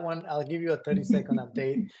answer that one. I'll give you a 30-second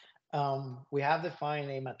update. We have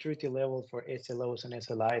defined a maturity level for SLOs and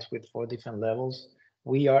SLIs with 4 different levels.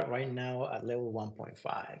 We are right now at level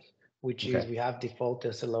 1.5, which is we have default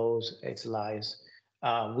SLOs, SLIs.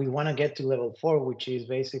 We want to get to level 4, which is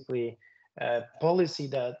basically a policy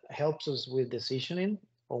that helps us with decisioning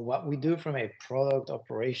on what we do from a product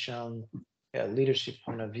operation leadership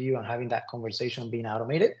point of view, and having that conversation being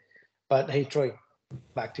automated. But hey, Troy,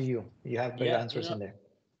 back to you. You have better answers in there.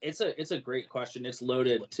 It's a great question. It's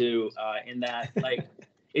loaded too, in that like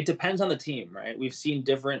it depends on the team, right? We've seen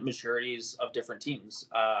different maturities of different teams,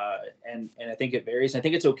 and I think it varies. I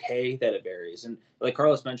think it's okay that it varies. And like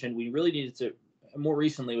Carlos mentioned, we really needed to. More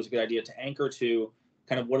recently, it was a good idea to anchor to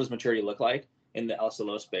kind of what does maturity look like in the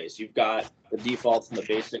SLO space. You've got the defaults and the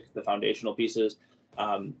basics, the foundational pieces,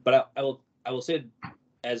 but I will say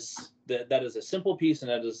that is a simple piece,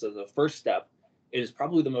 and that is the first step. It is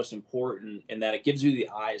probably the most important in that it gives you the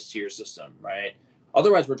eyes to your system, right?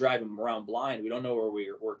 Otherwise, we're driving around blind. We don't know where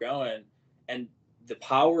we're going. And the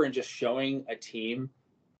power in just showing a team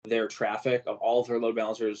their traffic of all of their load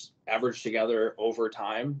balancers averaged together over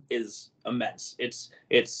time is immense. It's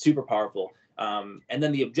super powerful. And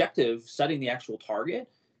then the objective, setting the actual target,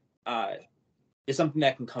 is something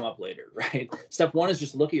that can come up later, right? Step 1 is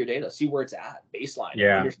just look at your data, see where it's at, baseline, and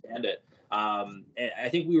understand it. And I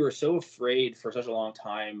think we were so afraid for such a long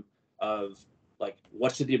time of like,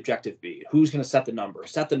 what should the objective be? Who's going to set the number?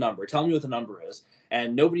 Set the number. Tell me what the number is.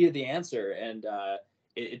 And nobody had the answer. And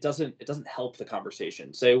it doesn't help the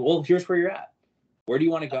conversation. Say, well, here's where you're at. Where do you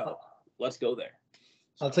want to go? Let's go there.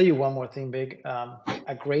 I'll tell you one more thing, Big.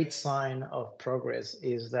 A great sign of progress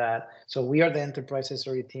is that, so we are the enterprise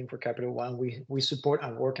SRE team for Capital One. We support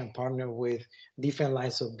and work and partner with different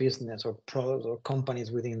lines of business or products or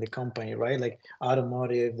companies within the company, right? Like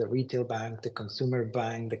automotive, the retail bank, the consumer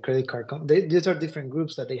bank, the credit card company. These are different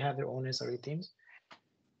groups that they have their own SRE teams.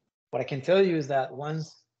 What I can tell you is that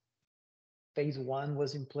once phase 1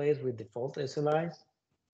 was in place with default SLIs,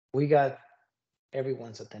 we got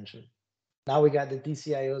everyone's attention. Now we got the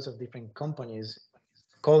DCIOs of different companies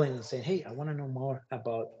calling and saying, hey, I want to know more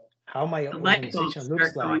about how my organization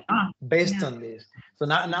looks like based on this. So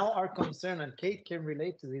now our concern, and Kate can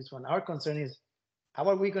relate to this one, our concern is, how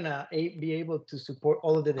are we going to be able to support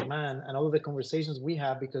all of the demand and all of the conversations we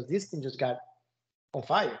have, because this thing just got on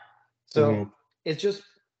fire. So it's just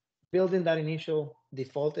building that initial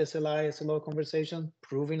default SLI, SLO conversation,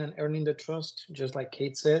 proving and earning the trust, just like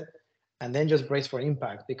Kate said, and then just brace for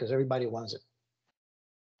impact because everybody wants it.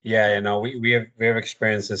 Yeah, we have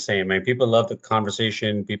experienced the same. I mean, people love the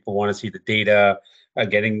conversation. People want to see the data,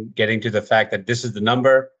 getting to the fact that this is the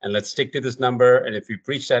number, and let's stick to this number. And if we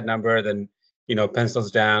breach that number, then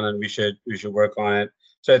pencils down, and we should work on it.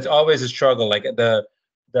 So it's always a struggle. Like the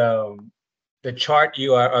chart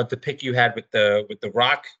or the pick you had with the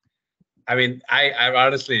rock. I mean, I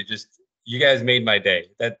honestly you guys made my day.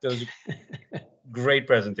 That was great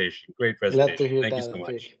presentation. Great presentation. Glad to hear Thank that, you so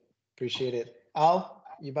much. Vic. Appreciate it. Al,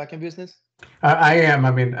 you back in business? I am.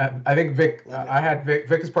 I mean, I think Vic, I had Vic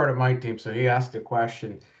is part of my team, so he asked a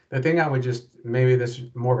question. The thing I would maybe this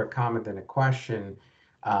is more of a comment than a question.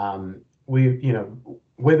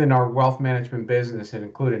 Within our wealth management business and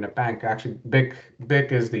including a bank, actually, Vic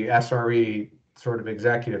is the SRE sort of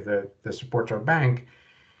executive that supports our bank.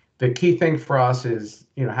 The key thing for us is,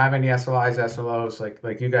 having the SLIs, SLOs,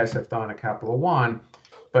 like you guys have done at Capital One,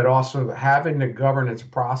 but also having the governance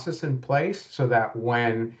process in place so that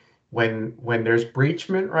when there's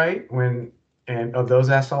breachment, right, and of those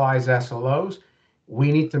SLIs, SLOs,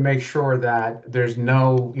 we need to make sure that there's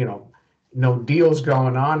no deals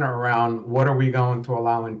going on around what are we going to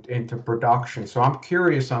allow into production. So I'm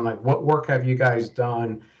curious on what work have you guys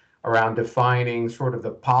done around defining sort of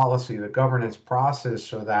the policy, the governance process,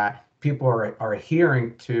 so that people are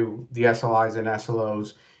adhering to the SLIs and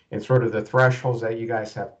SLOs and sort of the thresholds that you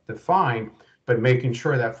guys have defined, but making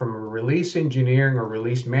sure that from a release engineering or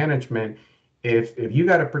release management, if you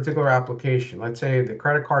got a particular application, let's say the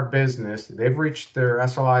credit card business, they've reached their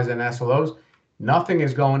SLIs and SLOs, nothing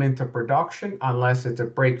is going into production unless it's a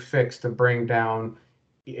break fix to bring down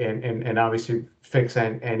and obviously fix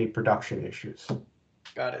any production issues.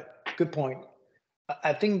 Got it. Good point.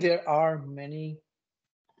 I think there are many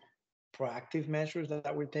proactive measures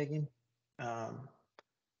that we're taking.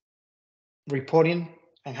 Reporting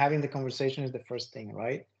and having the conversation is the first thing,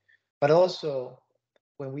 right? But also,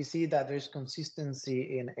 when we see that there's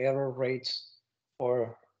consistency in error rates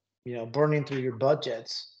or burning through your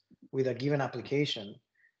budgets with a given application,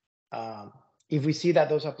 if we see that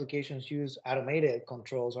those applications use automated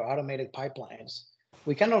controls or automated pipelines,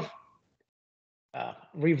 we kind of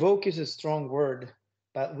revoke is a strong word,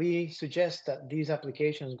 but we suggest that these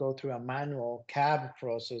applications go through a manual CAB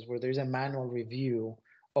process where there's a manual review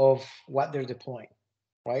of what they're deploying,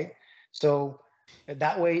 right? So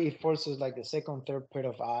that way it forces like the second, third pair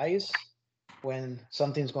of eyes when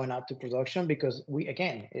something's going out to production, because we're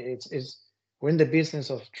in the business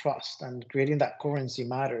of trust, and creating that currency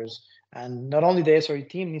matters. And not only the SRE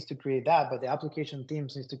team needs to create that, but the application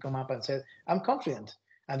teams needs to come up and say, I'm confident,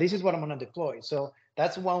 and this is what I'm going to deploy. So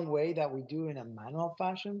that's one way that we do in a manual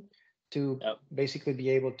fashion to basically be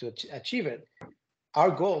able to achieve it. Our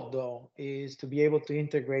goal, though, is to be able to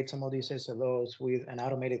integrate some of these SLOs with an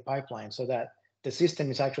automated pipeline so that the system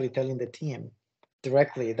is actually telling the team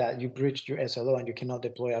directly that you breached your SLO and you cannot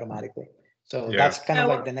deploy automatically. So that's kind of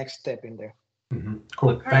like the next step in there. Mm-hmm.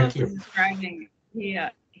 Cool. What Carlos Thank you. is describing,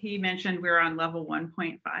 he mentioned we're on level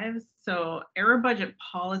 1.5. So error budget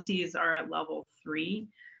policies are at level 3.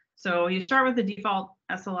 So you start with the default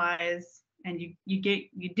SLIs, and you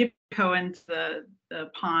dip toe into the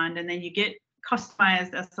pond, and then you get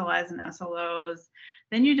customized SLIs and SLOs.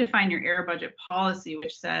 Then you define your error budget policy,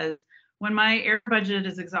 which says, when my error budget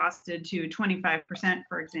is exhausted to 25%,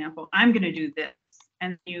 for example, I'm going to do this.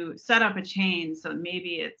 And you set up a chain, so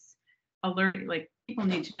maybe it's alert, like people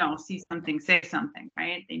need to know, see something, say something,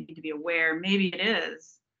 right? They need to be aware. Maybe it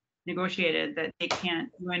is negotiated that they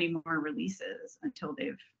can't do any more releases until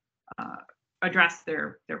they've addressed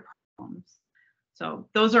their problems. So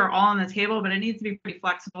those are all on the table, but it needs to be pretty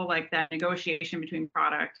flexible, like that negotiation between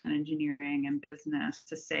product and engineering and business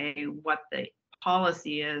to say what the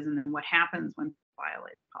policy is and then what happens when people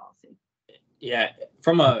violate the policy. Yeah,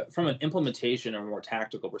 from an implementation or more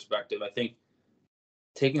tactical perspective, I think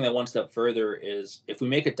taking that one step further is if we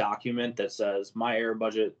make a document that says my error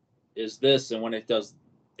budget is this, and when it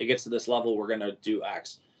gets to this level, we're going to do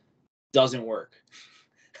X. Doesn't work.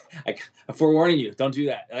 Like, I'm forewarning you, don't do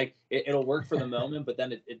that. Like it'll work for the moment, but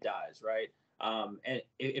then it dies, right? And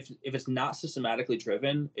if it's not systematically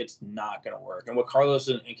driven, it's not going to work. And what Carlos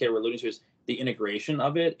and Kate were alluding to is the integration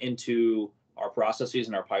of it into our processes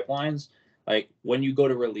and our pipelines. Like when you go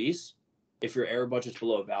to release, if your error budget's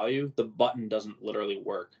below value, the button doesn't literally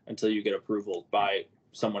work until you get approval by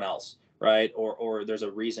someone else, right? Or there's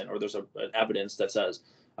a reason, or there's an evidence that says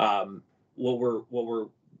my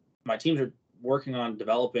teams are working on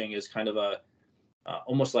developing is kind of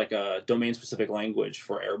almost like a domain specific language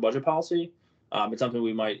for error budget policy. It's something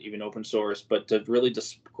we might even open source, but to really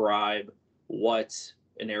describe what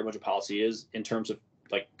an error budget policy is in terms of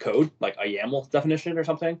like code, like a YAML definition or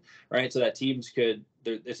something, right? So that teams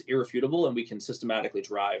it's irrefutable and we can systematically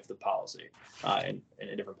drive the policy in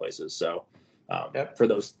different places. So for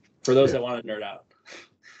those that want to nerd out.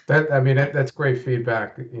 That's great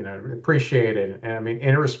feedback. Appreciate it. And I mean,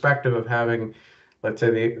 irrespective of having, let's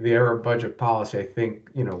say, the error budget policy, I think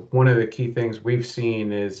one of the key things we've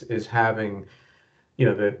seen is having,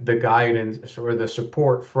 the guidance or the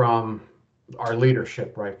support from our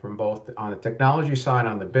leadership, right, from both on the technology side,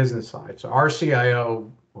 on the business side. So our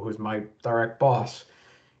CIO, who's my direct boss,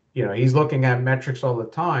 he's looking at metrics all the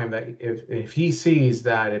time. That if he sees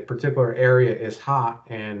that a particular area is hot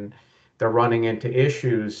and they're running into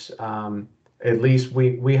issues, at least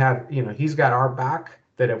we have, he's got our back,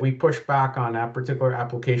 that if we push back on that particular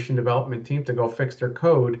application development team to go fix their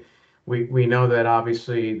code, we know that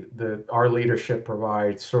obviously our leadership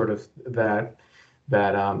provides sort of that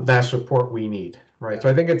support we need, right? So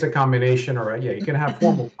I think it's a combination, you can have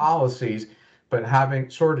formal policies, but having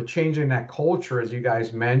sort of changing that culture, as you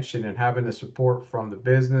guys mentioned, and having the support from the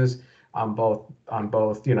business on both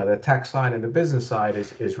the tech side and the business side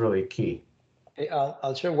is really key. Hey,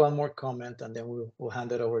 I'll share one more comment and then we'll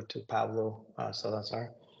hand it over to Pablo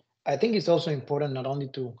Salazar. I think it's also important not only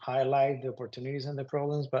to highlight the opportunities and the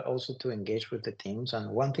problems, but also to engage with the teams.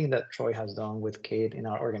 And one thing that Troy has done with Kate in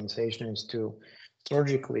our organization is to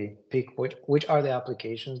surgically pick which are the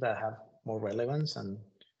applications that have more relevance and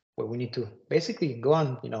where we need to basically go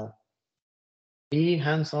on, be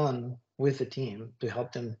hands-on with the team to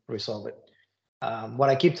help them resolve it. What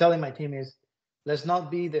I keep telling my team is, let's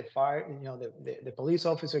not be the the police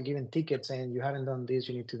officer giving tickets saying you haven't done this,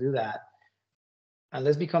 you need to do that. And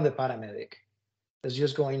let's become the paramedic. Let's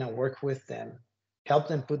just go in and work with them, help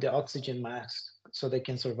them put the oxygen masks so they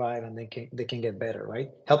can survive and they can get better, right?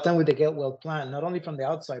 Help them with the get well plan, not only from the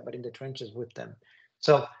outside, but in the trenches with them.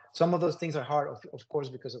 So some of those things are hard, of course,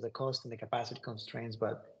 because of the cost and the capacity constraints,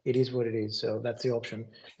 but it is what it is. So that's the option.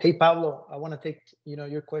 Hey, Pablo, I want to take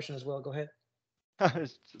your question as well. Go ahead.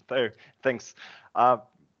 There, thanks.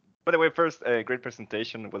 By the way, first, a great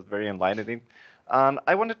presentation. It was very enlightening. And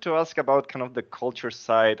I wanted to ask about kind of the culture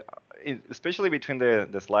side, especially between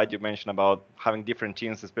the slide you mentioned about having different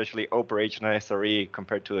teams, especially operation and SRE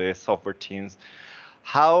compared to the software teams.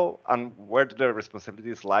 How and where do the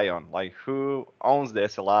responsibilities lie on? Like, who owns the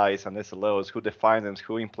SLIs and SLOs? Who defines them?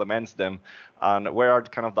 Who implements them? And where are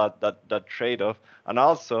kind of that trade-off? And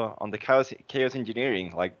also on the chaos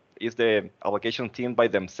engineering, like, is the application team by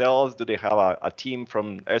themselves? Do they have a team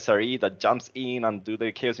from SRE that jumps in and do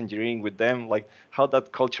the chaos engineering with them? Like, how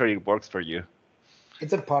that culture works for you?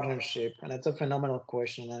 It's a partnership, and it's a phenomenal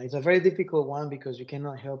question. And it's a very difficult one because you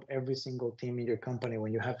cannot help every single team in your company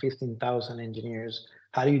when you have 15,000 engineers.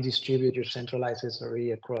 How do you distribute your centralized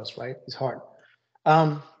SRE across, right? It's hard.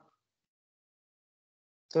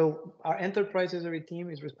 So our enterprise SRE team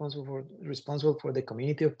is responsible for the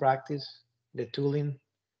community of practice, the tooling,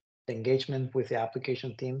 the engagement with the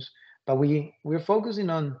application teams. But we're focusing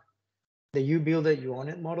on the you build it, you own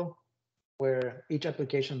it model, where each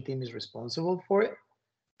application team is responsible for it,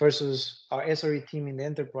 versus our SRE team in the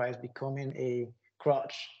enterprise becoming a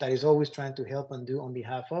crutch that is always trying to help and do on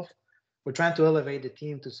behalf of. We're trying to elevate the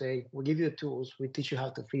team to say, we'll give you the tools, we teach you how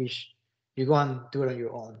to fish, you go and do it on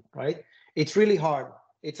your own, right? It's really hard.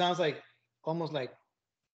 It sounds like almost like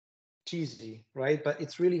cheesy, right? But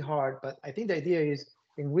it's really hard. But I think the idea is,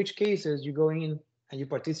 in which cases you go in and you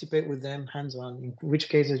participate with them hands-on, in which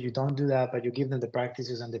cases you don't do that, but you give them the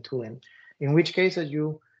practices and the tooling, in which cases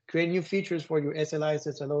you create new features for your SLIs,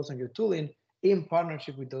 SLOs, and your tooling in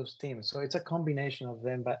partnership with those teams. So it's a combination of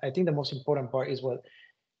them. But I think the most important part is what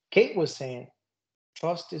Kate was saying.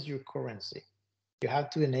 Trust is your currency. You have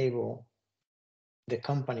to enable the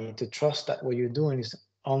company to trust that what you're doing is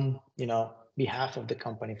on behalf of the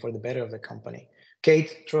company, for the better of the company.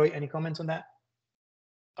 Kate, Troy, any comments on that?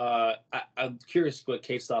 I'm curious what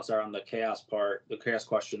Kate's thoughts are on the chaos part, the chaos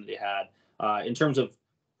question that he had, in terms of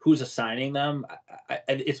who's assigning them.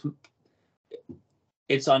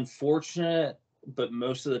 It's unfortunate, but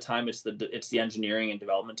most of the time it's the engineering and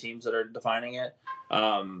development teams that are defining it.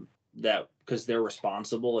 That because they're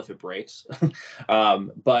responsible if it breaks.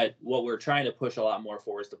 But what we're trying to push a lot more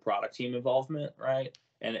for is the product team involvement, right?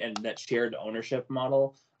 And that shared ownership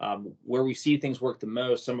model, where we see things work the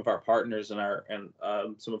most. Some of our partners and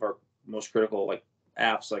some of our most critical like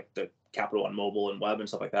apps, like the Capital One mobile and web and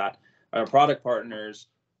stuff like that, our product partners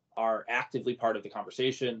are actively part of the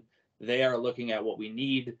conversation. They are looking at what we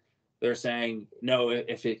need. They're saying, no,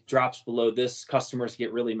 if it drops below this, customers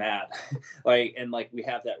get really mad. we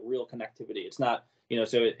have that real connectivity. It's not,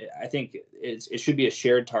 so I think it should be a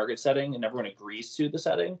shared target setting and everyone agrees to the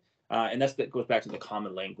setting. And that goes back to the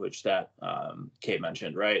common language that Kate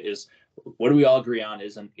mentioned, right? Is what do we all agree on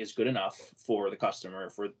is good enough for the customer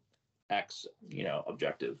for X,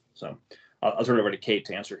 objective. So I'll turn it over to Kate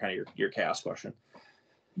to answer kind of your chaos question.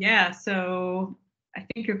 Yeah, so I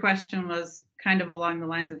think your question was kind of along the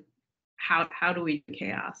lines of how do we do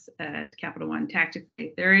chaos at Capital One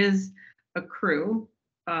tactically? There is a crew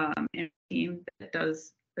in a team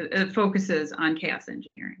that focuses on chaos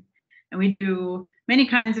engineering. And we do many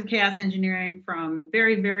kinds of chaos engineering, from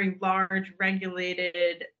very, very large,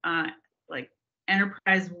 regulated, like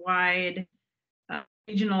enterprise-wide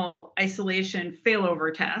regional isolation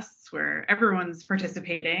failover tests where everyone's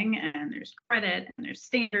participating and there's credit and there's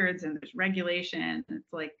standards and there's regulation.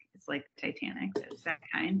 It's like Titanic. It's that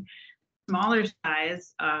kind. Smaller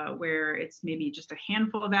size where it's maybe just a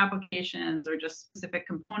handful of applications or just specific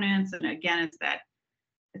components. And again,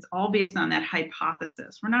 it's all based on that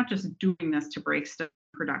hypothesis. We're not just doing this to break stuff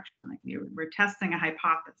in production. We're testing a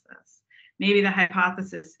hypothesis. Maybe the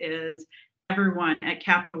hypothesis is everyone at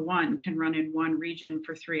Capital One can run in one region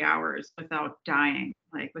for 3 hours without dying,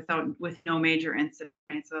 with no major incident.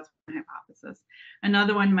 Right? So that's one hypothesis.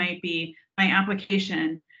 Another one might be my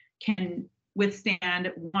application can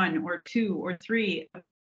withstand 1 or 2 or 3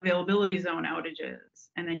 availability zone outages,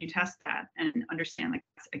 and then you test that and understand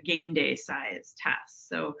that's a game day size test.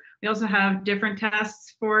 So we also have different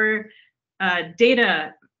tests for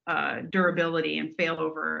data durability and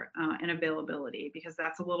failover and availability, because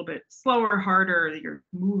that's a little bit slower, harder. You're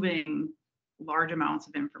moving large amounts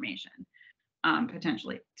of information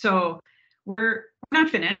potentially. So we're not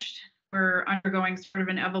finished. We're undergoing sort of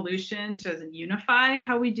an evolution to unify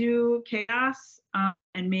how we do chaos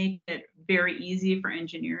and make it very easy for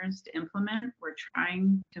engineers to implement. We're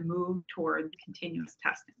trying to move toward continuous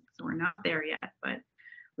testing. So we're not there yet, but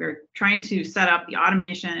we're trying to set up the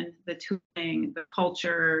automation, the tooling, the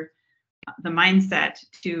culture, the mindset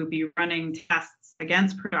to be running tests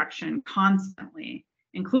against production constantly,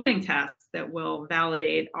 including tests that will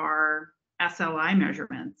validate our SLI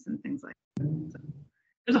measurements and things like that. So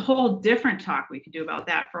there's a whole different talk we could do about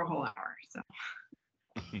that for a whole hour. So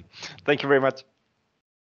Thank you very much.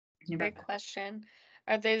 Great question.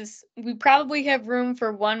 We probably have room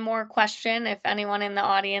for one more question if anyone in the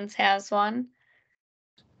audience has one.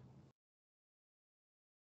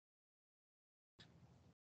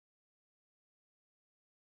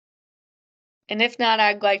 And if not,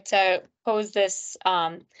 I'd like to pose this.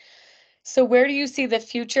 So where do you see the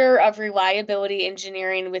future of reliability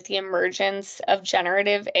engineering with the emergence of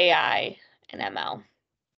generative AI and ML?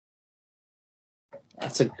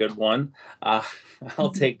 That's a good one.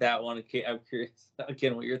 I'll take that one. I'm curious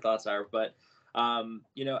again what your thoughts are, but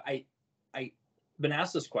you know, I've been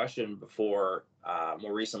asked this question before.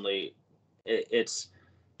 More recently, it's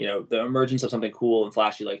you know, the emergence of something cool and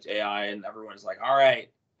flashy like AI, and everyone's like, all right,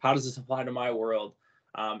 how does this apply to my world?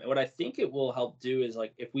 And what I think it will help do is,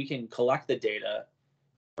 like, if we can collect the data,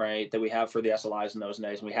 right, that we have for the SLIs and those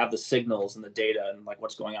days, and we have the signals and the data and like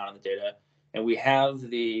what's going on in the data, and we have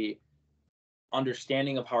the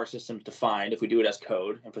understanding of how our system's defined, if we do it as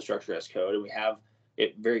code, infrastructure as code, and we have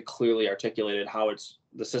it very clearly articulated how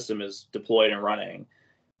the system is deployed and running,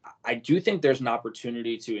 I do think there's an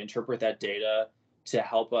opportunity to interpret that data to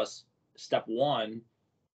help us, step one,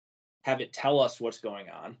 have it tell us what's going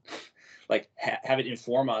on. Like have it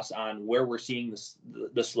inform us on where we're seeing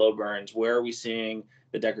the slow burns, where are we seeing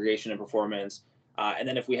the degradation in performance, and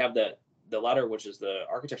then if we have the letter, which is the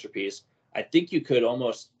architecture piece, I think you could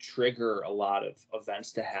almost trigger a lot of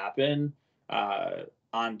events to happen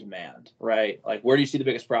on demand, right? Like, where do you see the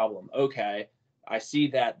biggest problem? Okay, I see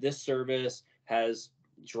that this service has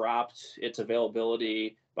dropped its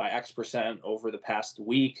availability by X% over the past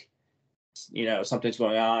week. You know, something's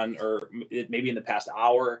going on, or maybe in the past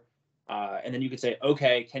hour. And then you could say,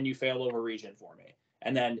 okay, can you fail over region for me?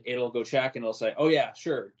 And then it'll go check and it'll say, oh yeah,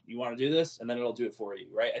 sure, you want to do this? And then it'll do it for you,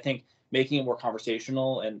 right? I think making it more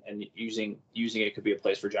conversational and using it could be a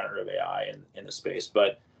place for generative AI in the space,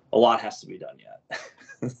 but a lot has to be done yet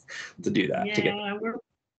to do that. Yeah,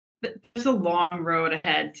 there's a long road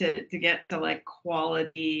ahead to get to like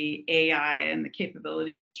quality AI and the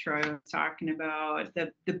capability Troy was talking about.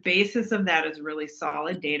 The basis of that is really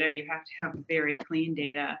solid data. You have to have very clean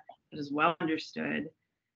data that is well understood.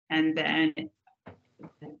 And then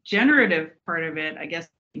the generative part of it, I guess,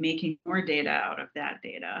 making more data out of that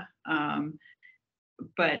data.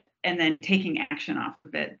 And then taking action off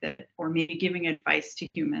of it, or maybe giving advice to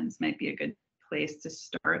humans might be a good place to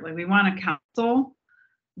start. Like, we want to counsel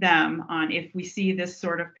them on, if we see this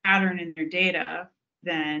sort of pattern in their data,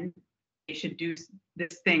 then they should do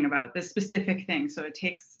this thing about this specific thing. So it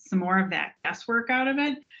takes some more of that guesswork out of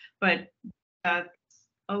it, but that's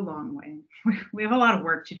a long way. We have a lot of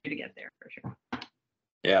work to do to get there, for sure.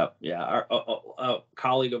 Yeah. A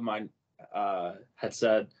colleague of mine had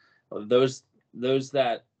said, those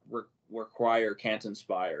that require can't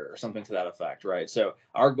inspire, or something to that effect, right? So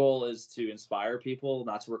our goal is to inspire people,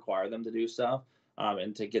 not to require them to do stuff,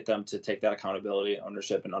 and to get them to take that accountability,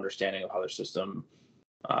 ownership, and understanding of how their system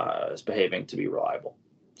is behaving to be reliable.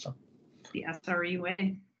 So the SRE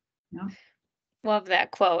way. No. Love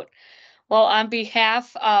that quote. Well, on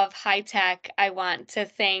behalf of HITEC, I want to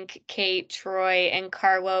thank Kate, Troy, and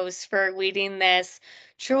Carlos for leading this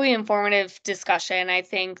truly informative discussion. I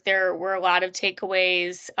think there were a lot of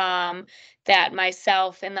takeaways that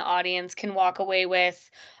myself and the audience can walk away with,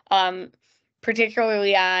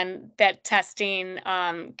 particularly on that testing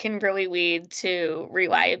can really lead to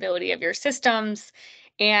reliability of your systems,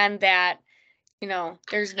 and that, you know,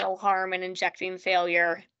 there's no harm in injecting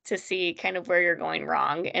failure to see kind of where you're going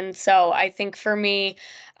wrong. And so I think for me,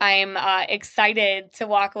 I'm excited to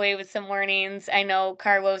walk away with some learnings. I know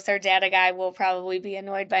Carlos, our data guy, will probably be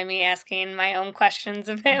annoyed by me asking my own questions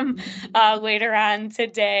of him later on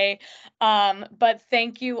today. But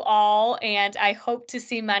thank you all. And I hope to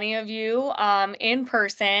see many of you in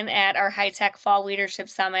person at our HITEC Fall Leadership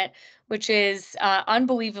Summit, which is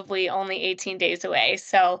unbelievably only 18 days away.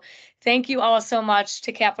 So thank you all so much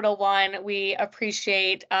to Capital One. We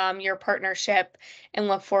appreciate your partnership and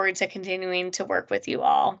look forward to continuing to work with you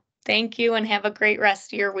all. Thank you and have a great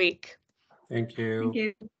rest of your week. Thank you. Thank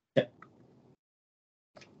you.